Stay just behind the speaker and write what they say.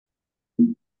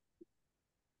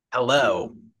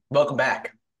Hello. Welcome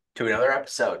back to another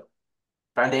episode.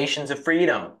 Foundations of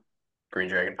Freedom. Green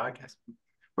Dragon Podcast.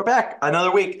 We're back.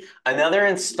 Another week. Another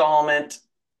installment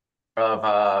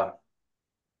of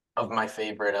my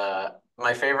favorite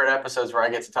episodes where I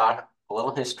get to talk a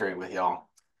little history with y'all.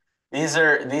 These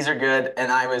are good, and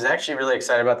I was actually really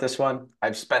excited about this one.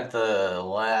 I've spent the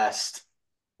last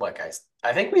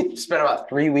I think we spent about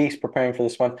 3 weeks preparing for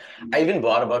this one. I even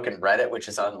bought a book and read it, which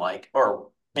is unlike,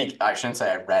 I shouldn't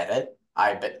say I read it.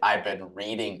 I've been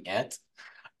reading it.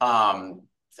 Um,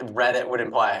 Read it would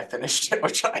imply I finished it,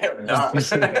 which I have not.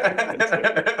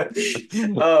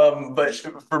 But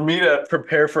for me to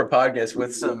prepare for a podcast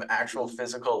with some actual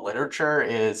physical literature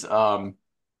is a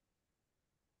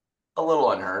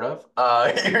little unheard of.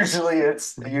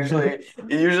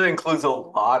 Usually includes a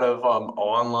lot of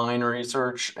online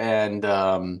research and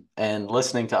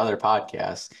listening to other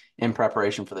podcasts in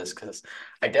preparation for this because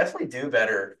I definitely do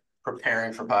better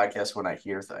preparing for podcasts when I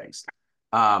hear things.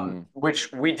 Mm.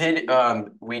 Which we did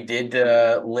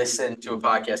listen to a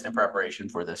podcast in preparation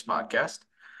for this podcast.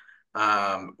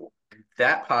 Um,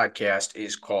 that podcast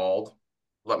is called,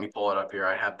 let me pull it up here.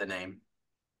 I have the name.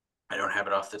 I don't have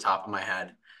it off the top of my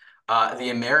head. The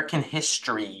American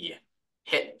History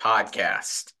Hit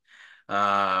Podcast.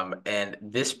 And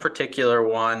this particular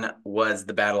one was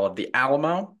the Battle of the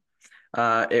Alamo.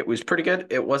 It was pretty good.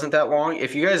 It wasn't that long.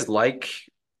 If you guys like,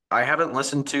 I haven't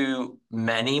listened to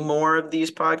many more of these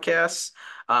podcasts.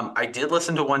 I did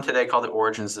listen to one today called The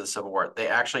Origins of the Civil War. They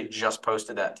actually just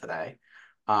posted that today.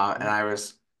 And I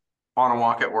was on a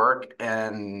walk at work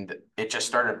and it just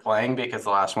started playing because the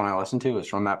last one I listened to was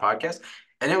from that podcast.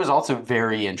 And it was also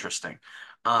very interesting.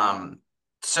 Um,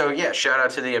 so yeah, shout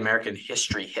out to the American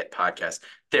History Hit podcast.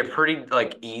 They're pretty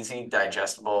like easy,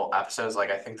 digestible episodes.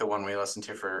 Like I think the one we listened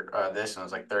to for this one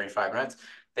was like 35 minutes.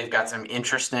 They've got some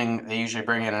interesting, they usually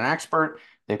bring in an expert.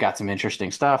 They've got some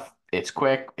interesting stuff. It's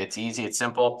quick, it's easy, it's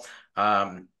simple.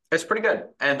 It's pretty good.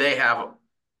 And they have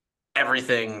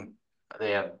everything.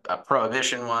 They have a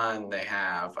prohibition one. They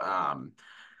have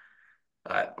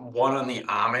one on the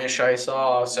Amish I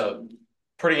saw. So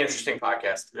pretty interesting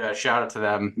podcast. Shout out to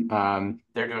them.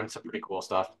 They're doing some pretty cool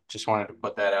stuff. Just wanted to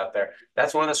put that out there.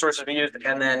 That's one of the sources we used.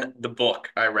 And then the book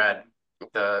I read,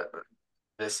 the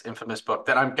this infamous book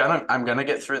that I'm gonna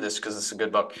get through this because it's a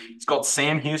good book. It's called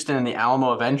Sam Houston and the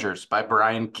Alamo Avengers by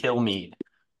Brian Kilmeade.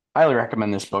 Highly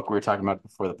recommend this book. We were talking about it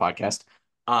before the podcast.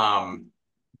 Um,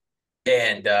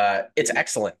 and it's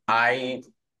excellent.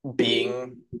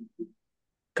 Being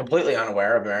completely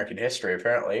unaware of American history,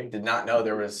 apparently, did not know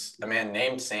there was a man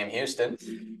named Sam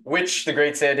Houston, which the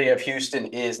great city of Houston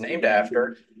is named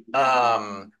after.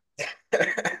 Um,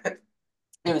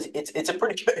 it's a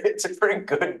pretty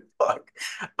good book.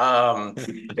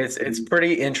 It's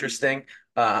pretty interesting.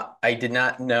 I did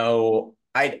not know.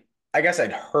 I guess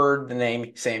I'd heard the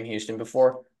name Sam Houston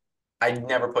before. I'd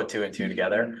never put two and two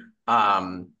together.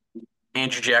 Andrew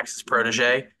Jackson's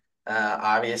protege.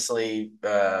 Obviously,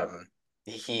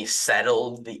 he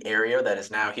settled the area that is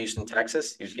now Houston,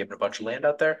 Texas. He was given a bunch of land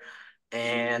out there,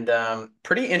 and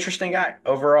pretty interesting guy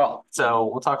overall. So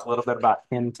we'll talk a little bit about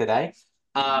him today.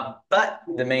 But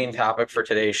the main topic for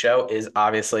today's show is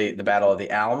obviously the Battle of the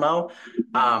Alamo.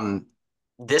 Um,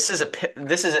 this is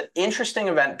an interesting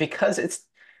event because it's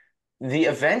the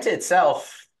event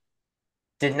itself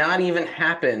did not even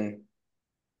happen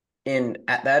in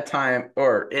at that time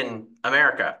or in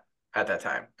America at that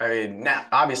time. I mean, now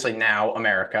obviously now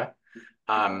America,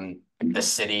 the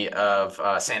city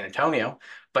of San Antonio,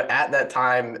 but at that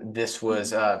time this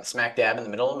was smack dab in the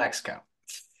middle of Mexico.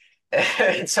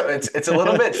 And so it's a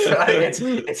little bit funny.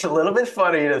 It's a little bit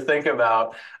funny to think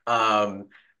about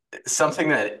something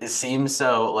that seems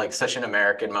so like such an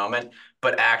American moment,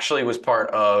 but actually was part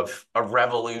of a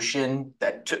revolution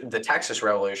that took the Texas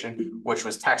Revolution, which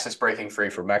was Texas breaking free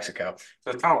from Mexico.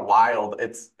 So it's kind of wild.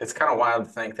 It's kind of wild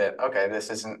to think that okay, this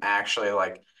isn't actually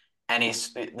like any.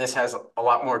 This has a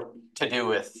lot more to do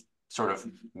with sort of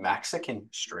Mexican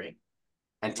history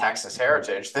and Texas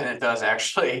heritage than it does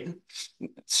actually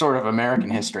sort of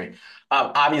American history.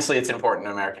 Obviously, it's important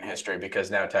in American history because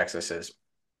now Texas is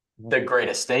the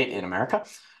greatest state in America.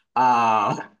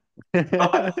 Uh,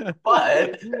 but,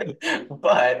 but,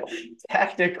 but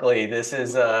technically, this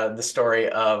is the story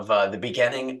of the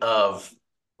beginning of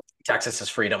Texas's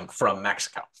freedom from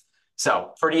Mexico.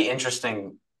 So pretty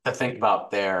interesting to think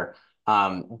about there.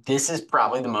 This is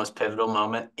probably the most pivotal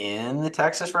moment in the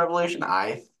Texas Revolution,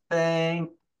 I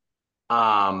think.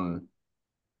 Um,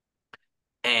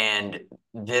 and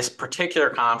this particular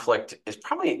conflict is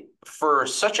probably for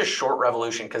such a short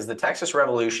revolution because the Texas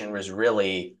Revolution was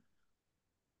really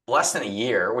less than a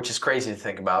year, which is crazy to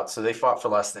think about. So they fought for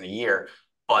less than a year,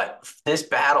 but this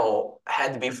battle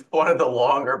had to be one of the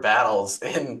longer battles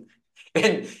in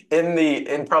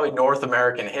probably North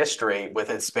American history, with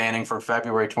it spanning from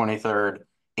February 23rd,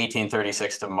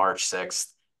 1836 to March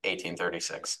 6th,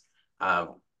 1836.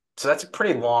 Um, so that's a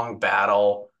pretty long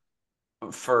battle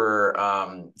for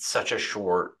such a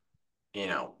short,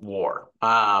 war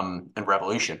and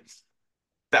revolution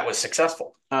that was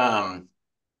successful.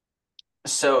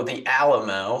 So the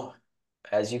Alamo,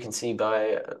 as you can see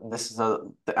by this is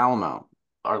the Alamo,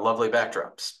 our lovely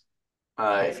backdrops.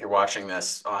 If you're watching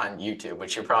this on YouTube,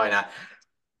 which you're probably not,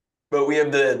 but we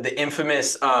have the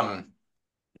infamous.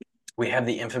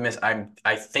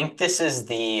 I think this is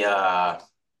the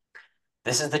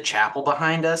chapel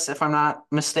behind us, if I'm not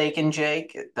mistaken,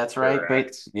 Jake. That's right. But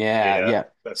Correct. yeah, Yeah, yeah.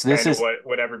 that's So this kind of is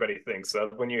what everybody thinks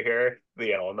of when you hear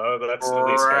the Alamo. That's at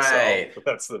least myself. right.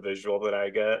 That's the visual that I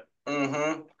get.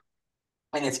 Hmm.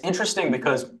 And it's interesting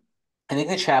because I think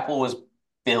the chapel was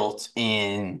built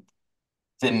in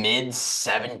the mid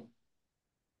seven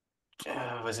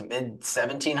was it mid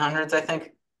 1700s, I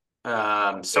think,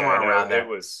 Yeah, I somewhere know around there.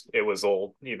 it was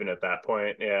old even at that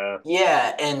point. Yeah.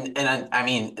 Yeah, and I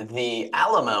mean the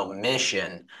Alamo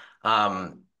mission,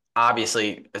 um,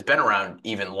 obviously has been around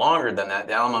even longer than that.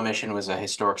 The Alamo mission was a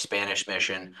historic Spanish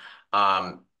mission,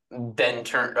 then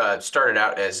turned started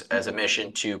out as a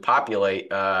mission to populate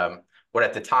what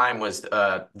at the time was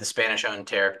the Spanish-owned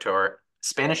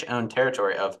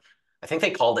territory of, I think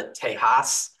they called it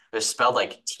Tejas. It was spelled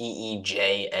like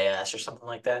Tejas or something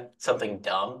like that, something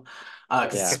dumb.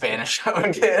 Because Yeah. Spanish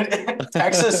owned it.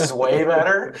 Texas is way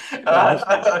better. Yeah.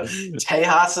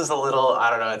 Tejas is a little, I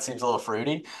don't know, it seems a little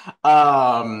fruity.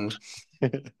 Um,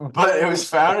 but it was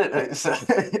founded, so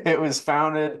it was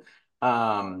founded,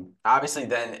 obviously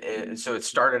so it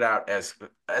started out as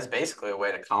basically a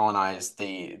way to colonize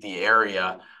the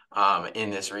area in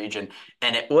this region.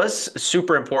 And it was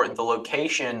super important. The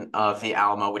location of the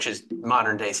Alamo, which is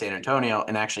modern day San Antonio,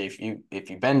 and actually if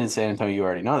you've been to San Antonio, you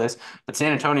already know this, but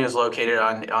San Antonio is located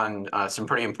on some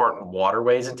pretty important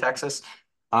waterways in Texas.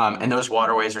 And those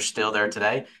waterways are still there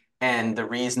today. And the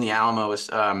reason the Alamo is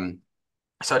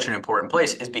such an important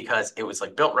place is because it was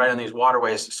like built right on these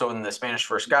waterways. So when the Spanish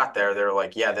first got there, they were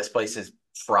like, yeah, this place is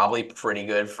probably pretty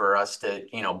good for us to,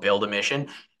 build a mission,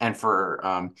 and for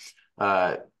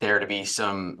there to be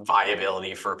some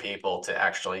viability for people to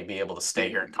actually be able to stay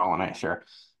here and colonize here.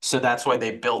 So that's why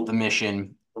they built the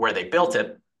mission where they built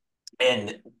it.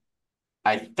 And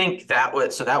I think that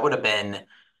would have been,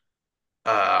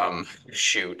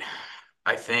 shoot,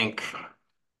 I think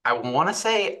I want to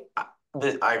say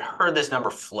that I heard this number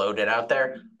floated out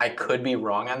there. I could be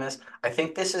wrong on this. I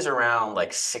think this is around like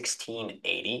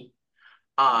 1680.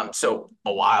 So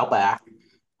a while back.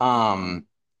 Um,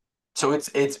 so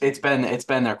it's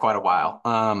been there quite a while.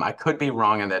 I could be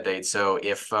wrong on that date. So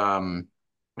if I'm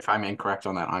incorrect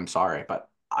on that, I'm sorry, but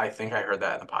I think I heard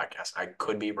that in the podcast. I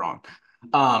could be wrong.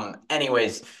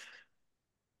 Anyways,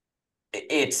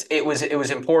 it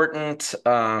was important.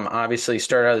 Obviously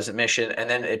started out as a mission, and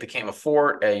then it became a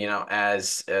fort.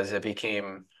 As it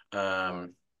became, as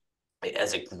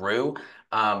it grew.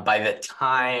 By the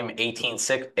time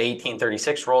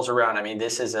 1836 rolls around, I mean,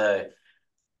 this is uh,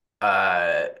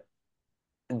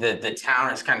 the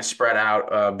town is kind of spread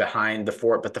out behind the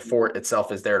fort, but the fort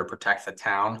itself is there to protect the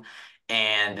town,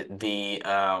 and the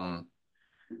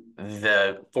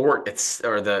fort it's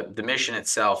or the mission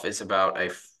itself is about a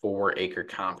 4-acre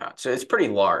compound, so it's pretty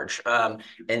large. And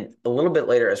a little bit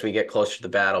later, as we get closer to the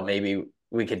battle, maybe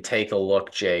we could take a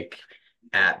look, Jake,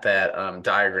 at that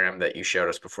diagram that you showed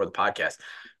us before the podcast.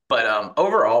 But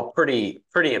overall, pretty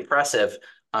impressive.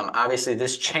 Obviously,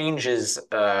 this changes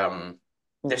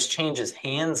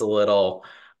hands a little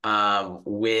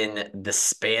when the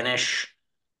Spanish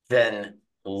then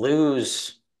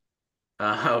lose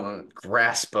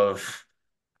grasp of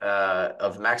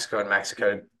Mexico, and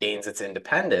Mexico gains its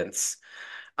independence.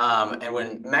 And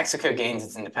when Mexico gains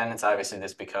its independence, obviously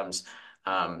this becomes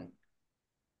um,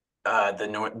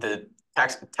 the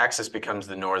Texas becomes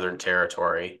the northern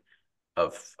territory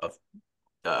of of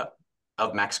uh,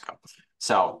 of Mexico.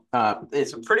 So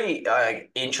it's a pretty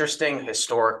interesting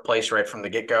historic place right from the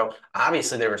get-go.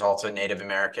 Obviously, there was also Native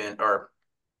American or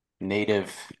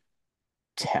Native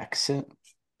Texan.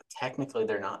 Technically,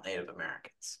 they're not Native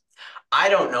Americans. I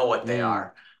don't know what they Hmm.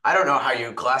 are. I don't know how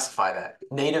you classify that.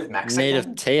 Native Native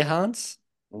Mexican? Tehans?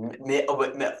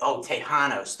 Oh,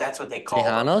 Tejanos. That's what they called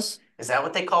them. Tejanos? Is that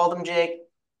what they called them, Jake?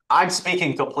 I'm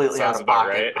speaking completely out Sounds of about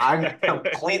pocket. right. I'm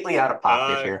completely out of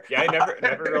pocket here. Yeah, I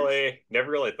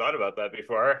never really thought about that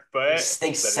before, but They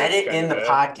that said is it kind in of the a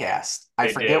podcast. I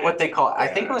they forget what did. they call it. Yeah. I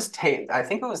think it was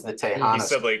the He Tejanos.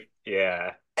 said like,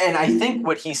 yeah. And I think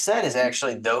what he said is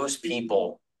actually those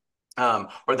people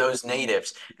or those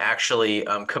natives actually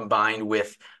combined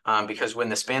with because when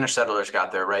the Spanish settlers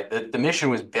got there, right, the mission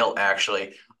was built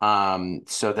actually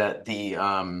so that the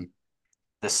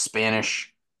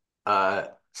Spanish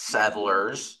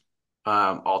settlers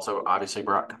also obviously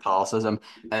brought Catholicism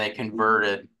and they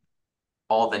converted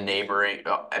all the neighboring,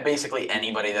 basically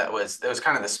anybody that was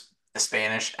kind of the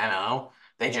Spanish MO.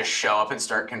 They just show up and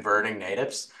start converting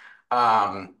natives.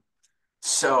 Um,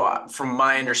 from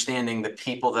my understanding, the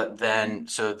people that then,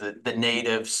 so the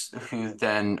natives who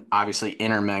then obviously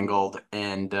intermingled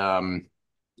and kind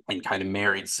of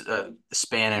married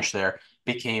Spanish there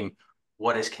became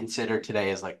what is considered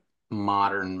today as like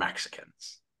modern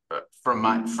Mexicans. From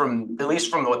at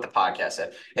least from what the podcast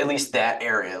said, at least that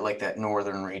area, like that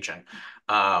northern region.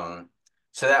 Um,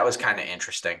 so that was kind of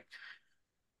interesting.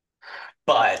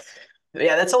 But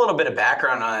yeah, that's a little bit of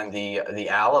background on the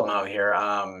Alamo here.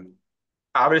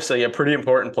 Obviously, a pretty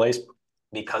important place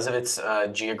because of its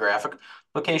geographic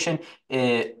location.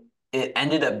 It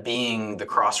ended up being the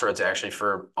crossroads actually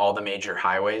for all the major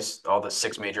highways, all the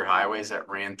six major highways that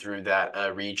ran through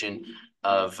that region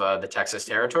of the Texas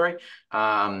territory.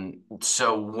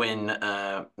 So when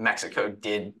Mexico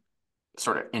did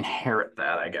sort of inherit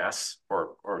that, I guess,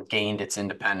 or gained its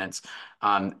independence,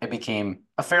 it became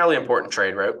a fairly important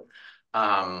trade route.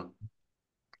 Um,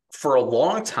 for a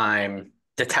long time,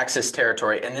 the Texas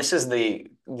territory, and this is the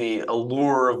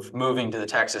allure of moving to the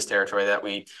Texas territory that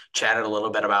we chatted a little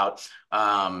bit about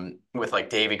with like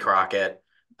Davy Crockett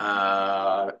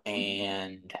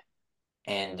and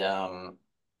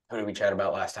who did we chat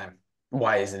about last time?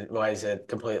 Why is it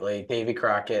completely Davy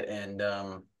Crockett and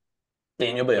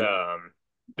Daniel Boone? Um,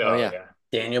 Oh oh yeah. yeah.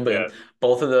 Daniel Yeah. Boone.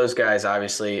 Both of those guys,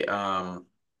 obviously. No,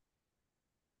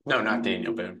 not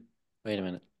Daniel Boone. Wait a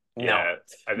minute. No, Yeah.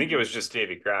 I think it was just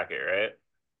Davy Crockett, right?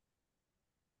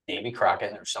 Davy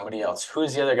Crockett or somebody else.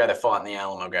 Who's the other guy that fought in the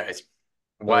Alamo, guys?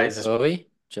 Why is this Bowie,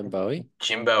 Jim Bowie,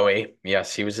 Jim Bowie?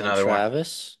 Yes, he was and another one.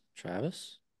 Travis.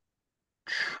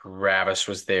 Travis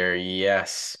was there.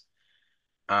 Yes.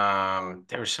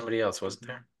 There was somebody else, wasn't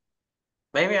there?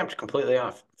 Maybe I'm completely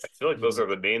off. I feel like those Hmm. are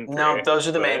the main No, three, those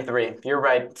are the main but three. You're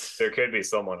right. there could be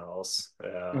someone else.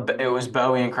 It was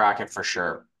Bowie and Crockett for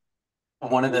sure.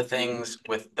 One of the things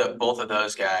with both of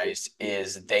those guys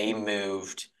is they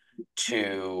moved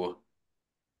to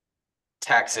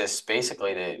Texas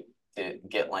basically to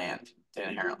get land, to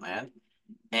inherit land.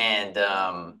 And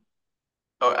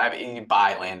I mean, you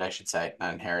buy land, I should say,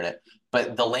 not inherit it.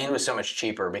 But the land was so much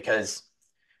cheaper because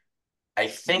I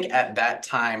think at that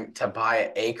time to buy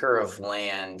an acre of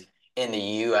land in the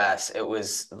US, it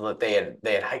was they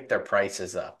had hiked their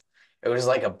prices up. It was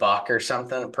like a buck or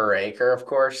something per acre, of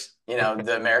course. You know,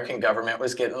 the American government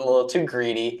was getting a little too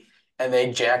greedy and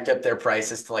they jacked up their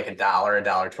prices to like a dollar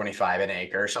 25 an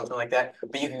acre or something like that.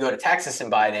 But you could go to Texas and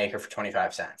buy an acre for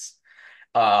 25 cents.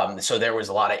 So there was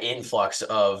a lot of influx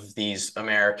of these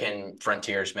American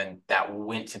frontiersmen that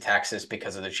went to Texas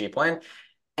because of the cheap land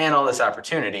and all this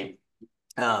opportunity.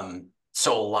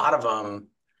 So a lot of them,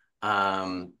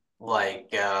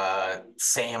 like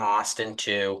Sam Austin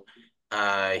too,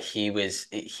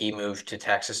 he moved to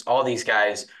Texas. All these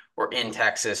guys were in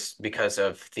Texas because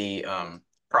of the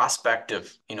prospect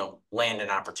of land and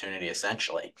opportunity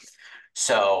essentially.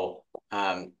 So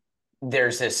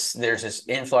there's this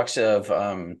influx of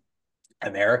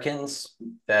Americans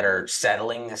that are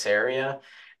settling this area,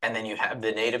 and then you have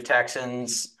the native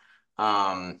Texans.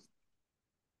 Um,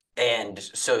 and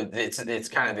so it's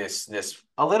kind of this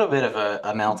a little bit of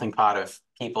a melting pot of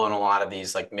people in a lot of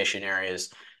these like mission areas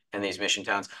and these mission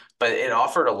towns, but it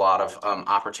offered a lot of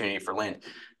opportunity for land.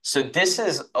 So this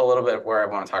is a little bit where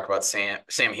I want to talk about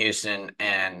Sam Houston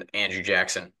and Andrew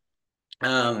Jackson.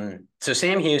 So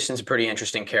Sam Houston's a pretty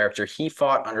interesting character. He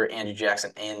fought under Andrew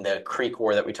Jackson in the Creek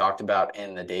War that we talked about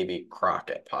in the Davy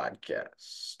Crockett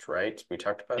podcast, right? We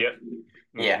talked about it. yep.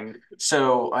 Yeah. Hmm.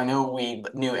 So I know we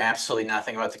knew absolutely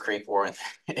nothing about the Creek War in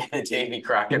the Davy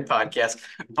Crockett podcast,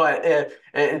 but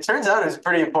it turns out it's a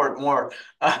pretty important war.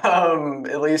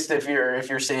 At least if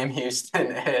you're Sam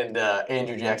Houston and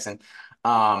Andrew Jackson.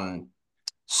 Um,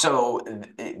 so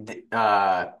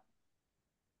uh,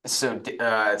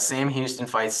 Sam Houston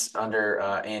fights under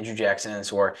Andrew Jackson in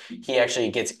this war. He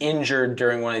actually gets injured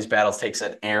during one of these battles, takes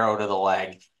an arrow to the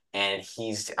leg, and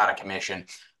he's out of commission.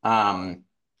 Um,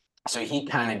 so he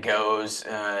kind of goes.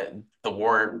 The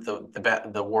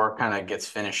war kind of gets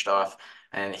finished off.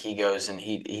 and he goes and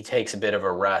he takes a bit of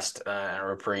a rest and a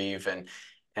reprieve, and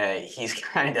he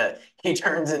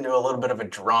turns into a little bit of a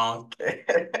drunk,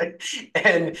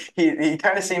 and he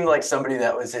kind of seemed like somebody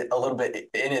that was a little bit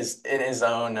in his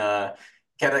own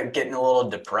kind of getting a little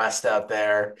depressed out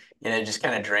there, just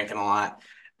kind of drinking a lot.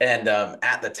 And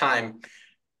at the time,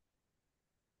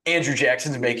 Andrew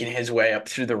Jackson's making his way up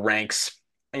through the ranks.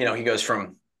 He goes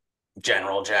from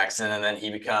General Jackson, and then he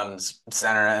becomes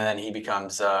senator, and then he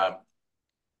becomes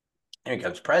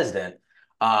president.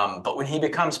 But when he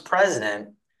becomes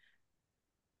president,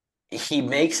 he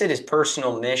makes it his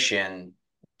personal mission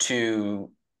to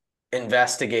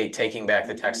investigate taking back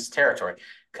the Texas territory.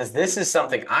 Because this is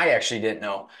something I actually didn't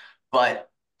know, but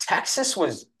Texas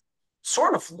was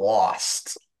sort of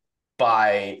lost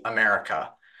by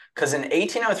America. Because in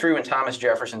 1803, when Thomas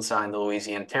Jefferson signed the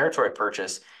Louisiana Territory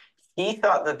Purchase, he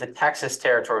thought that the Texas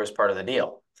territory was part of the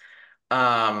deal.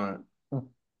 Um,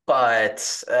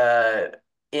 but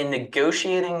in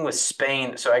negotiating with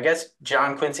Spain, so I guess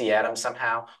John Quincy Adams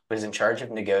somehow was in charge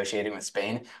of negotiating with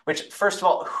Spain, which, first of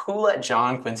all, who let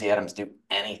John Quincy Adams do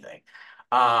anything?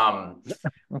 Um,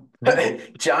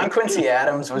 John Quincy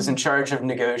Adams was in charge of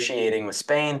negotiating with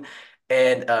Spain,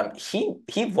 and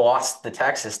he lost the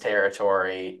Texas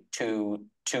territory to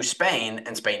Spain,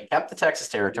 and Spain kept the Texas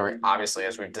territory, obviously,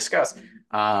 as we've discussed.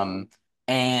 And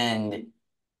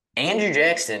Andrew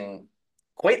Jackson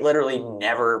quite literally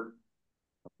never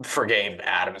forgave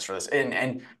Adams for this.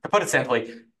 And to put it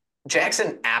simply,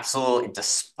 Jackson absolutely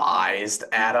despised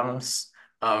Adams.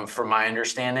 From my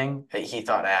understanding, he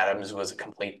thought Adams was a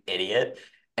complete idiot,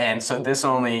 and so this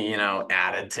only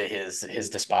added to his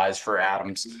despise for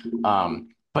Adams.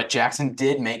 But Jackson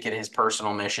did make it his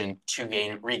personal mission to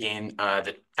regain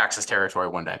the Texas territory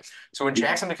one day. So when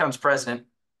Jackson becomes president,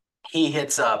 he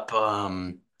hits up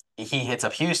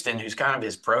Houston, who's kind of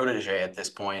his protege at this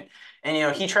point.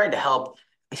 And he tried to help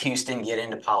Houston get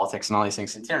into politics and all these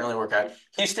things. It didn't really work out.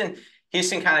 Houston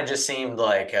kind of just seemed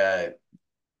like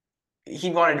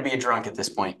he wanted to be a drunk at this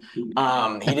point. He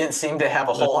didn't seem to have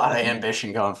a whole lot of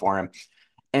ambition going for him.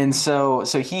 And so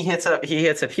he hits up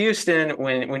Houston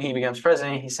when he becomes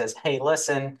president. He says, "Hey,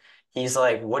 listen." He's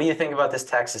like, "What do you think about this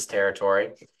Texas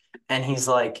territory?" And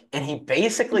he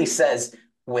basically says,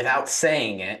 without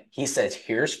saying it, he says,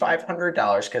 "Here's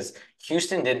 $500," because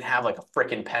Houston didn't have like a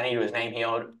freaking penny to his name. He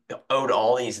owed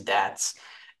all these debts,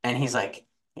 and he's like,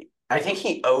 I think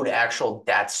he owed actual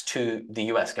debts to the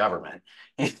U.S. government.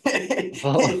 He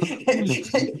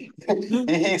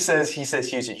says,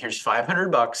 Houston, here's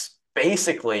 $500. He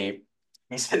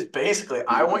says,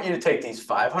 I want you to take these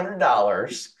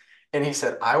 $500, and he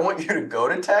said, I want you to go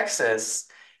to Texas,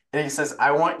 and he says,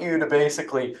 I want you to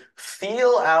basically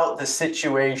feel out the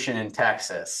situation in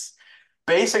Texas.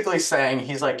 Basically saying,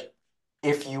 he's like,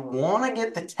 if you want to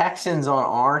get the Texans on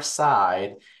our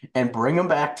side and bring them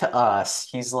back to us,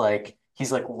 he's like,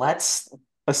 let's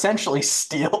essentially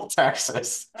steal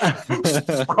Texas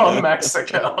from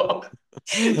Mexico.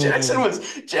 Jackson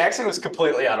was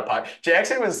completely out of pocket.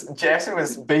 Jackson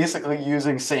was basically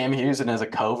using Sam Houston as a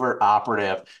covert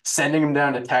operative, sending him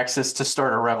down to Texas to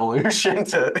start a revolution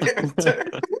to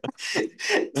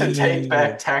take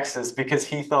back Texas because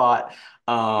he thought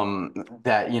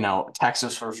that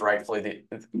Texas was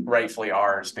rightfully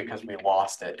ours because we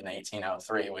lost it in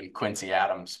 1803 when Quincy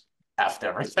Adams effed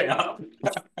everything up.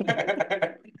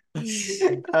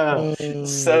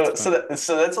 So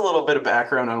that's a little bit of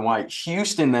background on why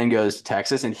Houston then goes to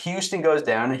Texas, and Houston goes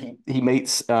down and he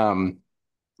meets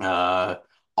uh,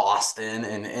 Austin,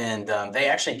 and they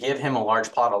actually give him a large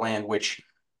plot of land, which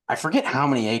I forget how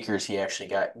many acres he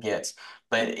actually gets,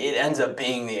 but it ends up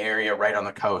being the area right on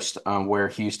the coast where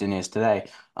Houston is today.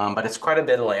 But it's quite a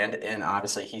bit of land, and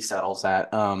obviously he settles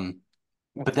that.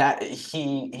 But that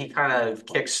he kind of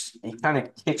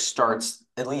kickstarts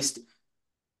at least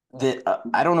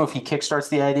I don't know if he kickstarts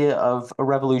the idea of a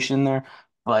revolution there,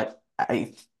 but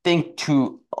I think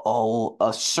to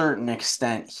a certain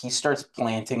extent he starts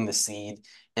planting the seed,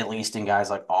 at least in guys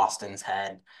like Austin's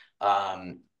head,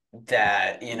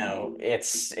 that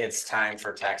it's time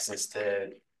for Texas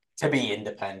to be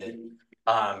independent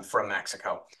from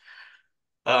Mexico.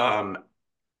 Um,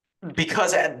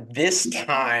 because at this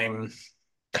time,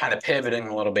 kind of pivoting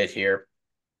a little bit here,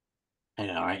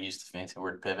 I used the fancy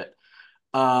word pivot.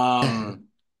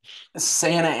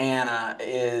 Santa Anna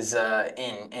is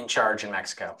in charge in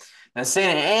Mexico. Now,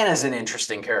 Santa Anna is an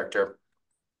interesting character.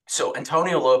 So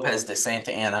Antonio Lopez de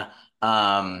Santa Anna,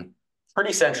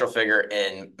 pretty central figure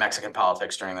in Mexican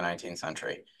politics during the 19th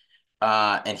century.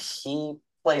 And he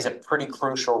plays a pretty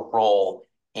crucial role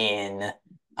in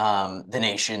the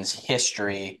nation's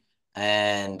history.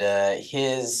 And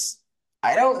his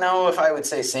I don't know if I would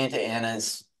say Santa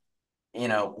Anna's,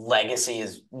 legacy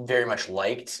is very much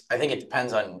liked. I think it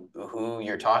depends on who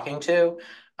you're talking to.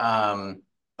 Um,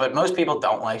 but most people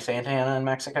don't like Santa Anna in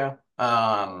Mexico,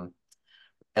 at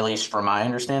least from my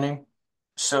understanding.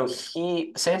 So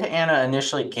Santa Anna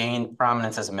initially gained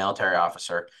prominence as a military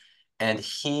officer, and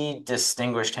he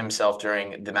distinguished himself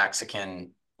during the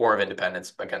Mexican War of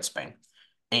Independence against Spain,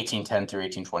 1810 through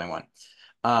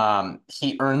 1821.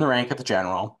 He earned the rank of the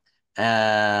general.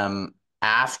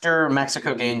 After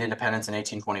Mexico gained independence in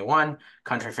 1821,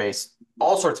 country faced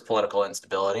all sorts of political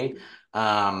instability.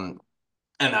 Um,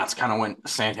 and that's kind of when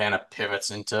Santa Anna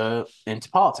pivots into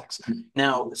politics.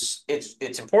 Now,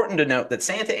 it's important to note that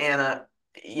Santa Anna,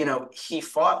 he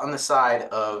fought on the side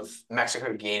of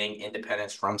Mexico gaining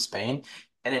independence from Spain,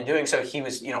 and in doing so, he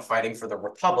was, fighting for the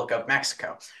Republic of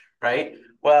Mexico, right?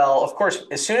 Well, of course,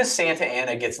 as soon as Santa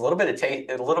Anna gets a little bit of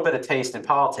taste in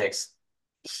politics,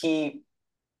 he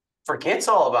forgets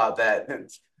all about the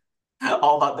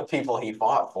people he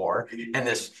fought for and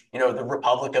this, the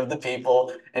Republic of the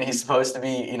people, and he's supposed to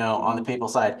be, on the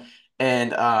people's side.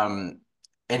 And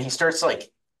he starts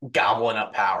like gobbling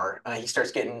up power. He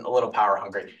starts getting a little power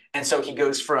hungry. And so he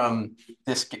goes from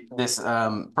this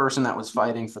person that was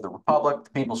fighting for the Republic,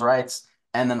 the people's rights,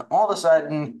 and then all of a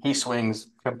sudden he swings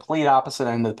complete opposite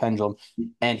end of the pendulum,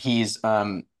 and he's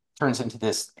turns into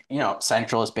this,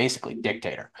 centralist, basically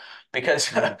dictator.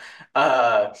 Because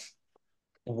uh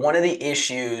one of the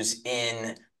issues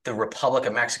in the Republic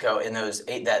of Mexico in that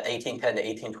 1810 to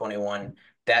 1821,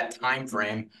 that time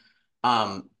frame,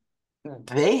 um,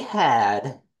 they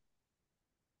had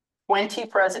 20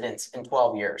 presidents in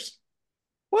 12 years.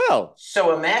 Well,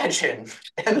 So imagine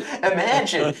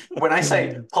when I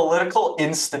say political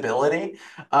instability,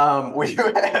 where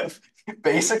you have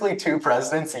basically two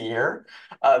presidents a year,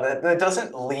 that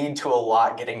doesn't lead to a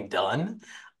lot getting done.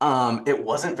 It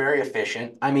wasn't very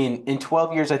efficient. I mean, in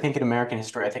 12 years, I think in American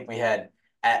history, I think we had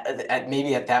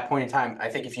maybe at that point in time, I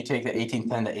think if you take the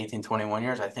 1810 to 1821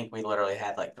 years, I think we literally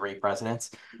had like three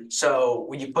presidents. So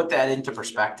when you put that into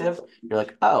perspective, you're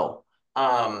like, oh,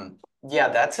 yeah,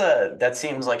 that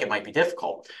seems like it might be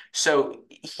difficult. So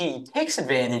he takes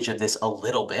advantage of this a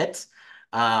little bit,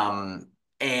 and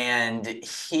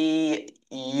he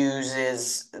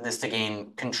uses this to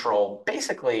gain control.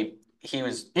 Basically, he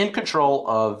was in control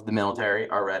of the military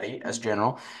already as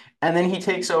general, and then he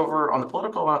takes over on the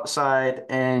political side,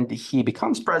 and he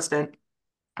becomes president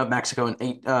of Mexico in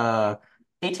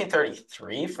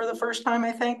 1833 for the first time,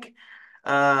 I think.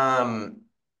 And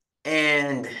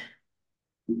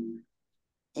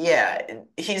yeah,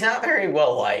 he's not very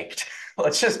well liked.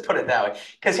 Let's just put it that way.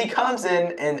 Because he comes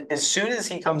in, and as soon as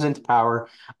he comes into power,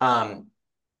 um,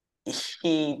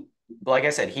 he, like I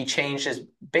said, he changed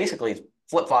basically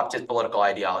flip-flopped his political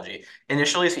ideology.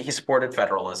 Initially, he supported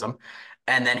federalism,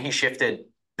 and then he shifted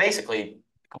basically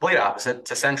complete opposite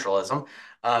to centralism,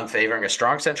 favoring a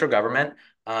strong central government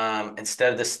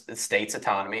instead of the state's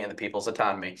autonomy and the people's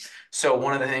autonomy. So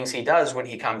one of the things he does when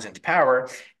he comes into power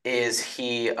is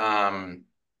he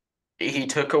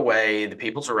took away the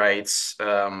people's rights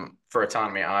for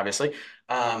autonomy, obviously,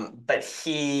 but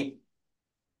he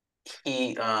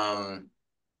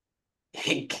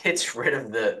he gets rid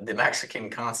of the Mexican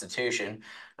Constitution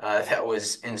that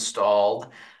was installed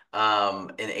in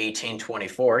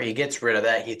 1824. He gets rid of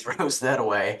that. He throws that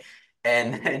away,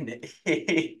 and then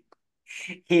he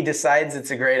decides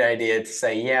it's a great idea to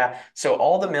say, yeah, so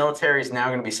all the military is now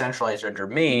going to be centralized under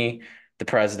me, the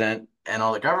president, and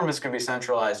all the government's going to be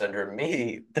centralized under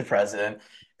me, the president.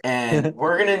 And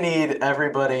we're going to need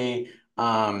everybody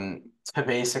to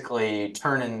basically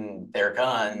turn in their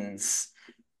guns.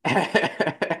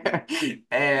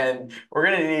 And we're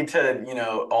going to need to,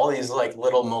 all these like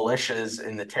little militias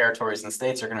in the territories and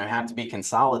states are going to have to be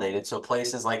consolidated. So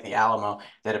places like the Alamo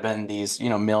that have been these,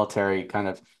 military kind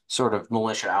of sort of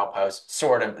militia outposts,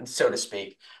 sort of, so to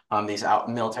speak,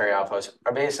 military outposts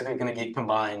are basically going to get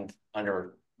combined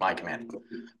under my command.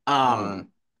 Um,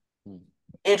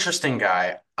 Interesting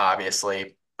guy,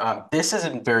 obviously. This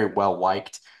isn't very well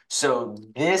liked. So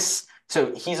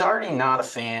he's already not a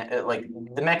fan. Like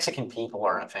the Mexican people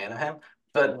aren't a fan of him,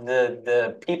 but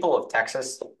the people of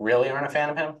Texas really aren't a fan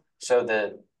of him. So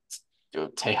the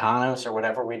Tejanos or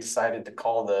whatever we decided to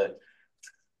call the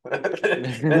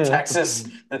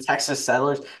Texas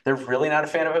settlers, they're really not a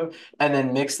fan of him. And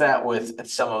then mix that with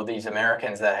some of these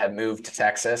Americans that have moved to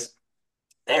Texas,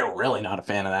 they're really not a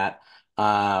fan of that.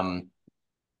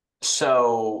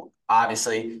 So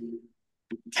obviously,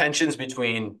 tensions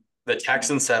between the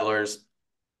Texan settlers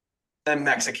and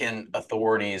Mexican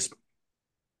authorities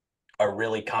are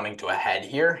really coming to a head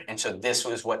here. And so this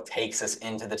was what takes us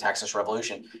into the Texas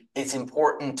Revolution. It's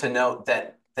important to note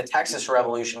that the Texas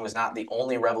Revolution was not the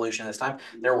only revolution this time.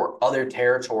 There were other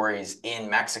territories in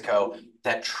Mexico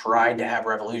that tried to have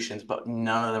revolutions, but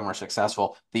none of them were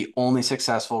successful. The only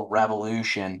successful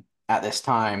revolution at this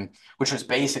time, which was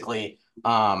basically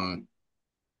the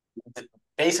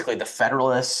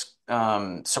Federalist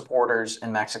supporters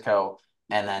in Mexico,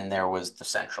 and then there was the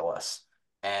Centralists.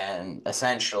 And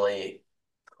essentially,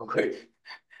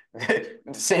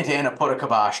 Santa Anna put a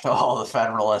kibosh to all the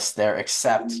Federalists there,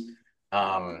 except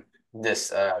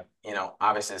this,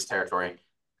 obviously this territory,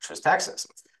 which was Texas.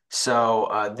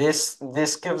 So this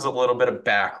gives a little bit of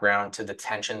background to the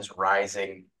tensions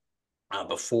rising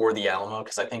before the Alamo,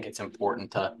 because I think it's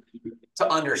important to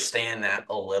understand that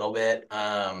a little bit,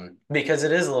 because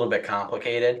it is a little bit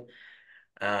complicated.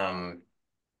 Um,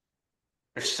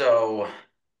 so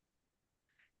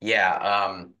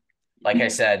yeah, like I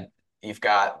said, you've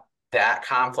got that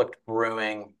conflict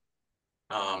brewing.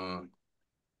 Um,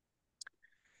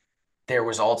 there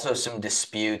was also some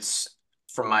disputes,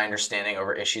 from my understanding,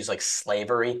 over issues like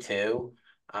slavery too.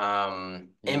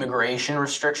 Immigration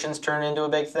restrictions turned into a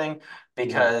big thing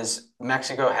because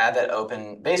Mexico had that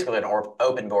basically an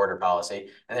open border policy,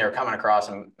 and they were coming across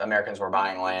and Americans were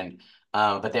buying land.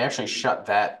 But they actually shut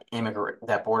that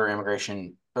border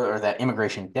immigration or that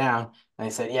immigration down, and they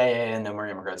said, yeah, yeah, yeah, no more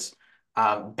immigrants.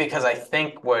 Because I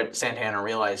think what Santana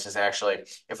realized is actually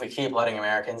if we keep letting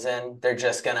Americans in, it's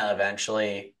just gonna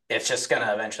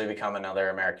eventually become another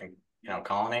American,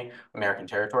 colony, American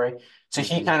territory. So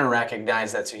he kind of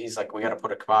recognized that. So he's like, we got to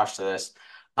put a kibosh to this.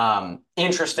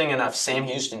 Interesting enough, Sam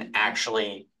Houston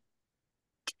actually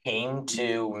came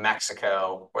to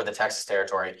Mexico or the Texas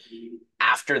territory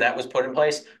after that was put in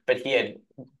place, but he had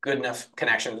good enough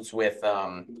connections with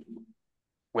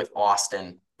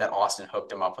Austin that Austin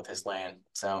hooked him up with his land.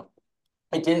 So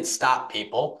it didn't stop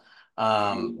people,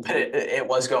 but it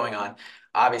was going on.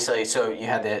 Obviously, so you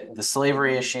had the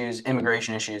slavery issues,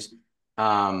 immigration issues,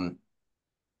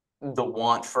 the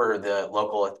want for the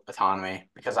local autonomy,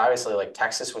 because obviously, like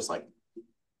Texas was like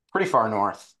pretty far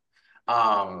north.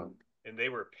 And they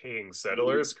were paying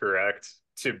settlers, correct,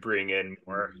 to bring in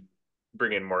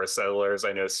more settlers.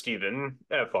 I know Stephen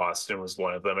F. Austin was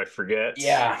one of them. I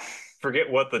Yeah, forget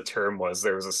what the term was.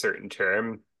 There was a certain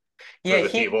term for yeah, the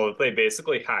people that they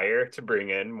basically hire to bring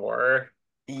in more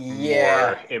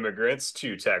yeah. immigrants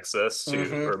to Texas to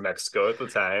Hmm. or Mexico at the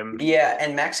time. Yeah,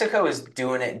 and Mexico is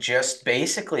doing it just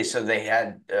basically so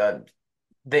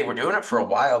they were doing it for a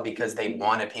while because they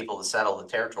wanted people to settle the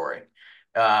territory.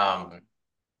 Um,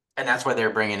 and that's why they're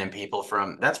bringing in people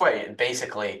from, that's why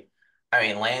basically, I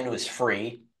mean, land was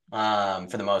free for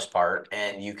the most part,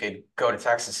 and you could go to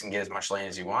Texas and get as much land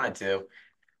as you wanted to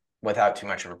without too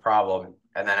much of a problem.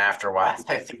 And then after a while,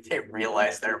 I think they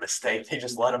realized their mistake. They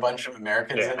just let a bunch of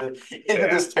Americans Yeah, into yeah,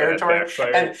 this and that territory.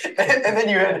 backfired. And then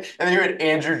you had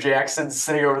Andrew Jackson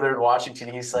sitting over there in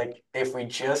Washington. He's like, if we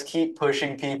just keep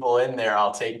pushing people in there,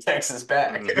 I'll take Texas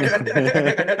back.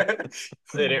 Mhm.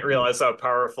 They didn't realize how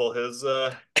powerful his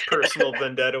personal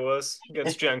vendetta was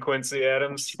against John Quincy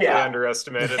Adams. They Yeah.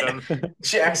 underestimated him.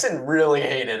 Jackson really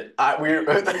hated.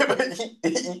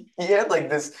 He had like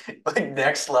this like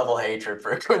next level hatred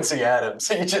for Quincy Adams.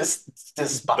 He just That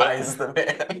despised the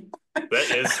man.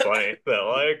 that is funny. That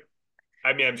like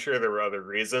I mean I'm sure there were other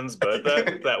reasons, but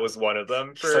that was one of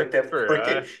them He's like that for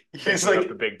freaking. He's taking up the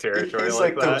like big territory he's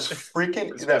like like that. those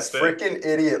freaking His that mistake. freaking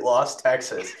idiot lost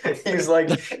Texas. He's like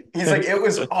it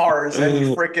was ours and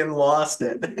we freaking lost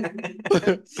it.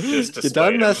 Just to You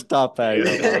done spite him. messed up, Yep.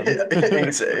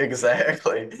 Agathon.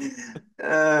 Exactly.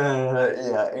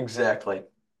 Yeah, exactly.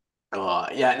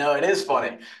 Yeah, no, it is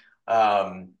funny.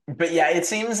 But yeah, it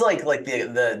seems like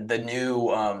the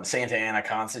new Santa Anna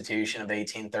Constitution of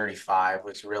 1835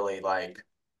 was really like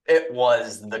it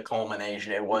was the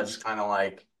culmination. It was kind of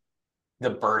like the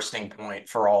bursting point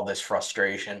for all this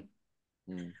frustration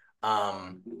Mm.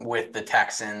 with the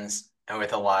Texans and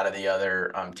with a lot of the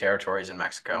other territories in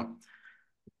Mexico.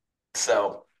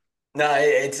 So no,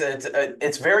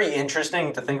 it's very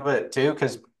interesting to think about it too,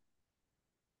 because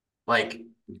like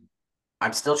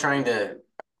I'm still trying to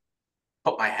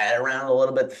put my head around a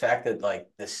little bit the fact that like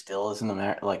this still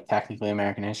isn't like technically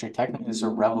American history. Technically, it's a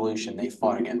revolution they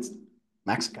fought against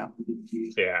Mexico.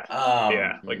 Yeah.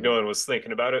 Yeah. Um, Like no Mm. one was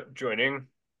thinking about it joining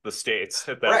the states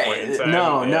at that point in right. time.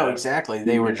 No, no, Yeah. exactly.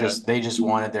 They just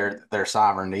wanted their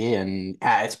sovereignty, and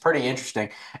yeah, it's pretty interesting.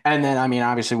 And then I mean,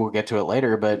 obviously we'll get to it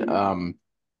later, but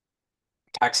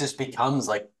Texas becomes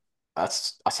like a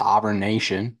sovereign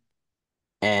nation,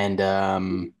 and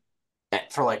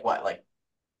for like what, like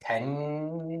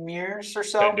 10 years or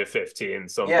 10 to so. 15, Yeah,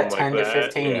 something like 10 to that.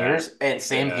 15 Yeah. years. And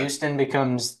Sam Yeah. Houston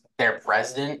becomes their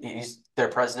president. He's their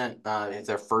president, is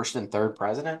their first and third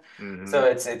president. So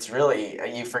Hmm. it's really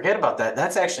you forget about that.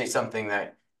 That's actually something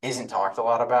that isn't talked a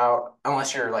lot about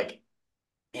unless you're like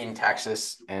in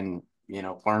Texas and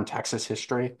learn Texas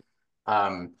history.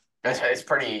 Um, it's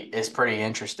pretty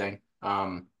interesting.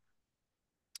 And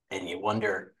you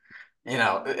wonder,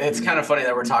 it's kind of funny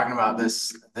that we're talking about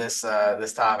this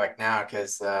topic now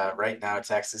because right now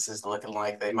Texas is looking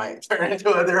like they might turn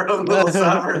into their own little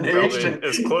sovereign Probably nation.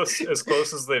 as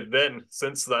close as they've been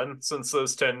since then, since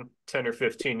those 10 or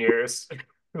 15 years.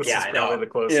 This Yeah, is I probably know. the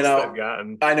closest they've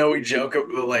gotten. I know we joke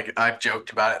like I've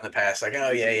joked about it in the past, like,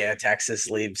 oh yeah, yeah, Texas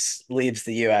leaves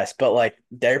the US, but like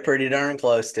they're pretty darn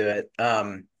close to it.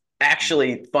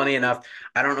 Actually, funny enough,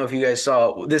 I don't know if you guys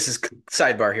saw this is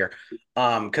sidebar here.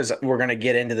 Because we're gonna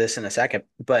get into this in a second,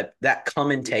 but that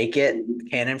come and take it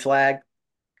cannon flag,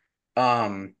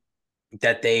 um,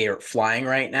 that they are flying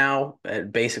right now,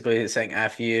 basically saying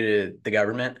F you to the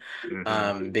government,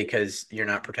 Hmm. because you're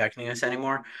not protecting us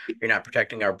anymore. You're not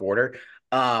protecting our border.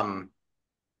 Um,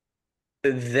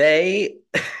 they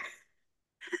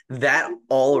that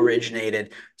all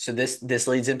originated. So this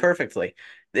leads in perfectly.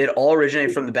 It all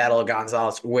originated from the Battle of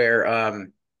Gonzales, where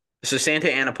so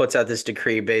Santa Anna puts out this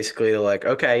decree basically like,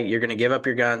 okay, you're going to give up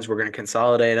your guns, we're going to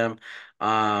consolidate them,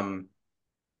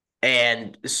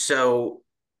 and so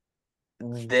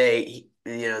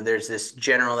there's this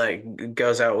general that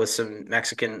goes out with some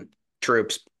Mexican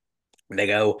troops. They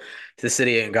go to the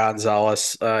city of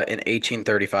Gonzales in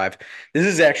 1835. This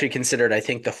is actually considered, I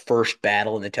think, the first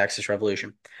battle in the Texas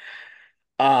Revolution.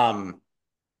 Um,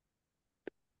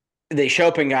 they show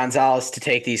up in Gonzales to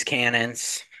take these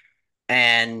cannons,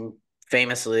 and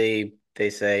famously, they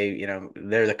say,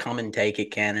 they're the come and take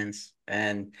it cannons.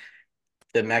 And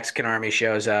the Mexican army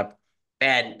shows up,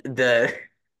 and the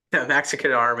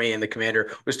Mexican army and the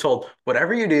commander was told,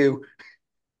 whatever you do,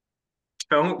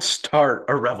 don't start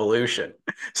a revolution.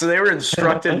 So they were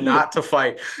instructed not to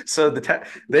fight. So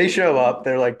they show up,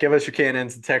 they're like, give us your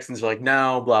cannons. The Texans are like,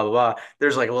 no, blah blah blah.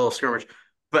 There's like a little skirmish,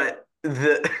 but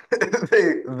the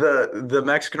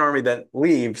Mexican army then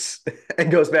leaves and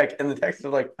goes back, and the Texans are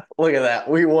like, look at that,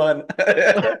 we won.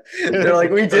 They're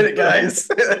like, we did it, guys.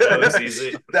 That was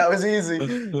easy. That was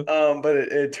easy. But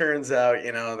it turns out,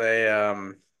 they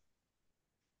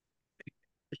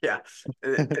yeah,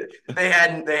 they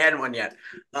hadn't won yet.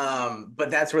 But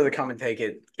that's where the come and take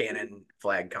it cannon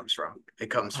flag comes from. It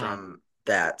comes from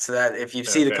that. So that if you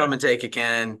see the Okay. come and take it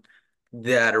cannon,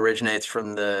 that originates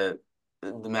from the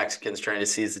Mexicans trying to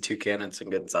seize the two cannons in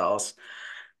Gonzales.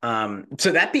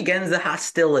 So that begins the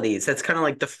hostilities. That's kind of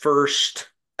like the first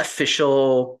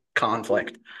official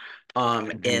conflict Hmm.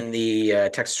 in the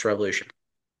Texas Revolution.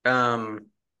 Um,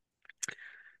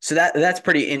 so that's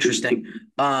pretty interesting.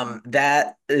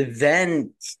 That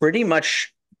then pretty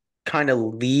much kind of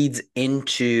leads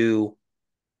into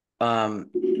um,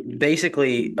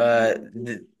 basically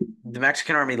the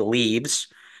Mexican army leaves,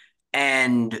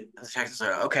 and the Texans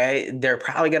are okay. They're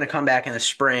probably going to come back in the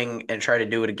spring and try to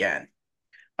do it again.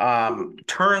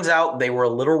 Turns out they were a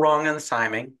little wrong on the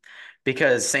timing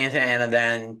because Santa Anna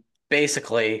then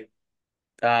basically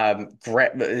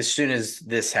as soon as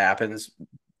this happens,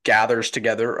 gathers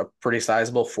together a pretty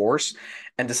sizable force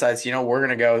and decides, we're going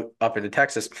to go up into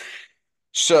Texas.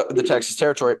 So the Texas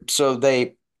territory. So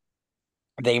they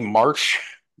march.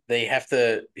 He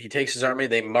takes his army,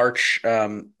 they march,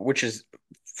 which is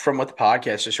from what the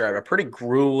podcast described, a pretty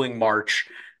grueling march.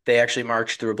 They actually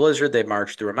march through a blizzard, they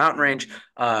march through a mountain range.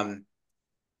 A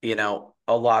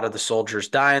lot of the soldiers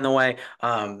die in the way.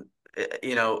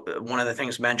 One of the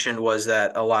things mentioned was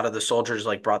that a lot of the soldiers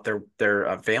like brought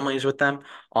their families with them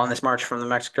on this march from the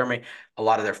Mexican army. A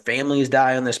lot of their families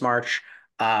die on this march,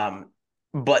 um,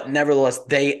 but nevertheless,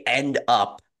 they end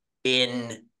up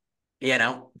in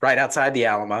right outside the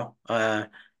Alamo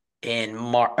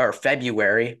in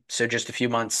February. So just a few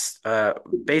months,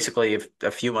 basically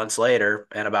a few months later,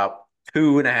 and about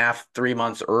 2.5, 3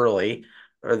 months early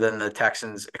than the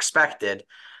Texans expected,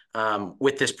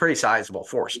 with this pretty sizable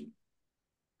force.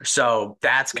 So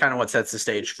that's kind of what sets the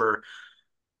stage for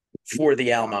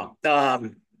the Alamo.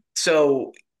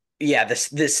 So yeah,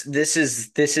 this is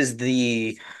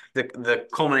the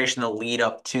culmination, the lead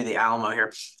up to the Alamo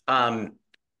here.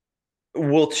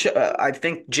 I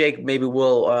think Jake maybe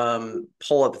will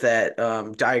pull up that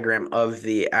diagram of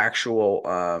the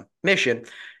actual mission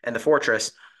and the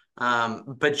fortress.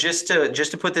 But just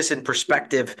to put this in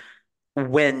perspective,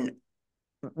 when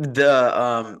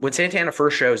when Santana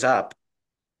first shows up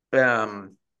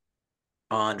um,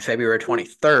 on February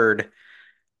 23rd,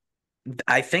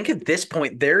 I think at this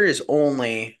point there is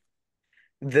only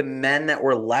the men that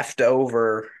were left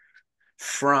over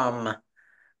from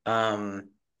um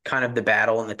kind of the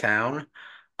battle in the town.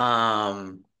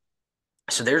 Um,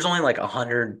 so there's only like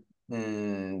 100,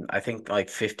 I think like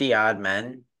 50 odd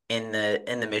men in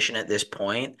the mission at this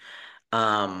point.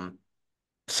 Um,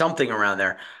 something around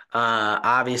there.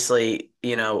 Obviously,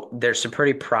 there's some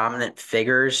pretty prominent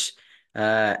figures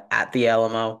at the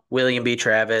Alamo. William B.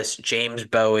 Travis, James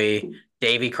Bowie,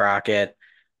 Davy Crockett,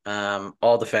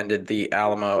 all defended the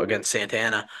Alamo against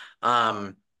Santana.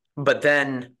 But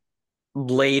then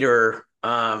later,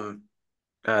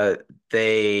 uh,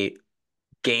 they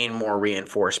gain more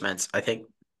reinforcements. I think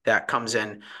that comes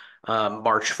in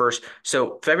March 1st.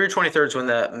 So February 23rd is when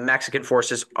the Mexican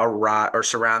forces arrive or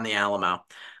surround the Alamo.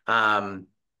 Um,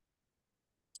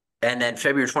 and then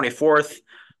February 24th,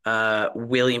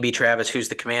 William B. Travis, who's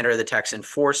the commander of the Texan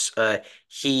force,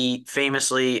 he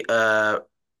famously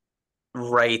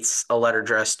writes a letter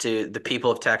addressed to the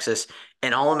people of Texas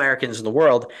and all Americans in the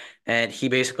world. And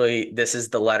this is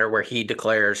the letter where he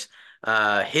declares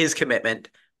his commitment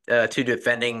to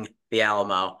defending the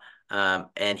Alamo.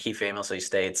 And he famously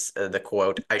states the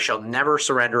quote, "I shall never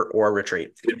surrender or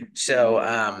retreat."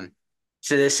 So,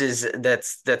 so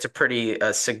that's a pretty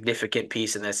significant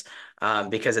piece in this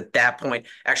because at that point,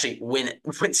 actually, when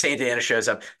Santana shows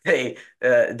up,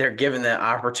 they're given the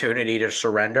opportunity to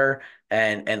surrender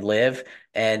and live,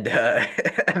 and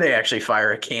and they actually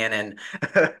fire a cannon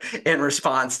in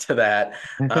response to that.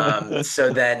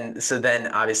 So then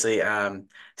obviously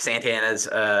Santana's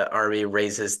army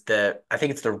raises I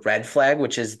think it's the red flag,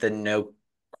 which is the no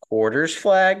quarters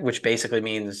flag, which basically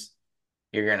means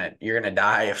you're gonna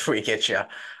die if we get you.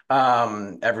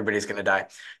 Everybody's gonna die.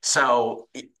 So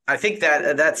I think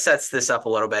that sets this up a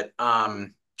little bit.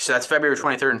 So that's February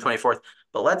 23rd and 24th.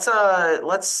 But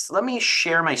let me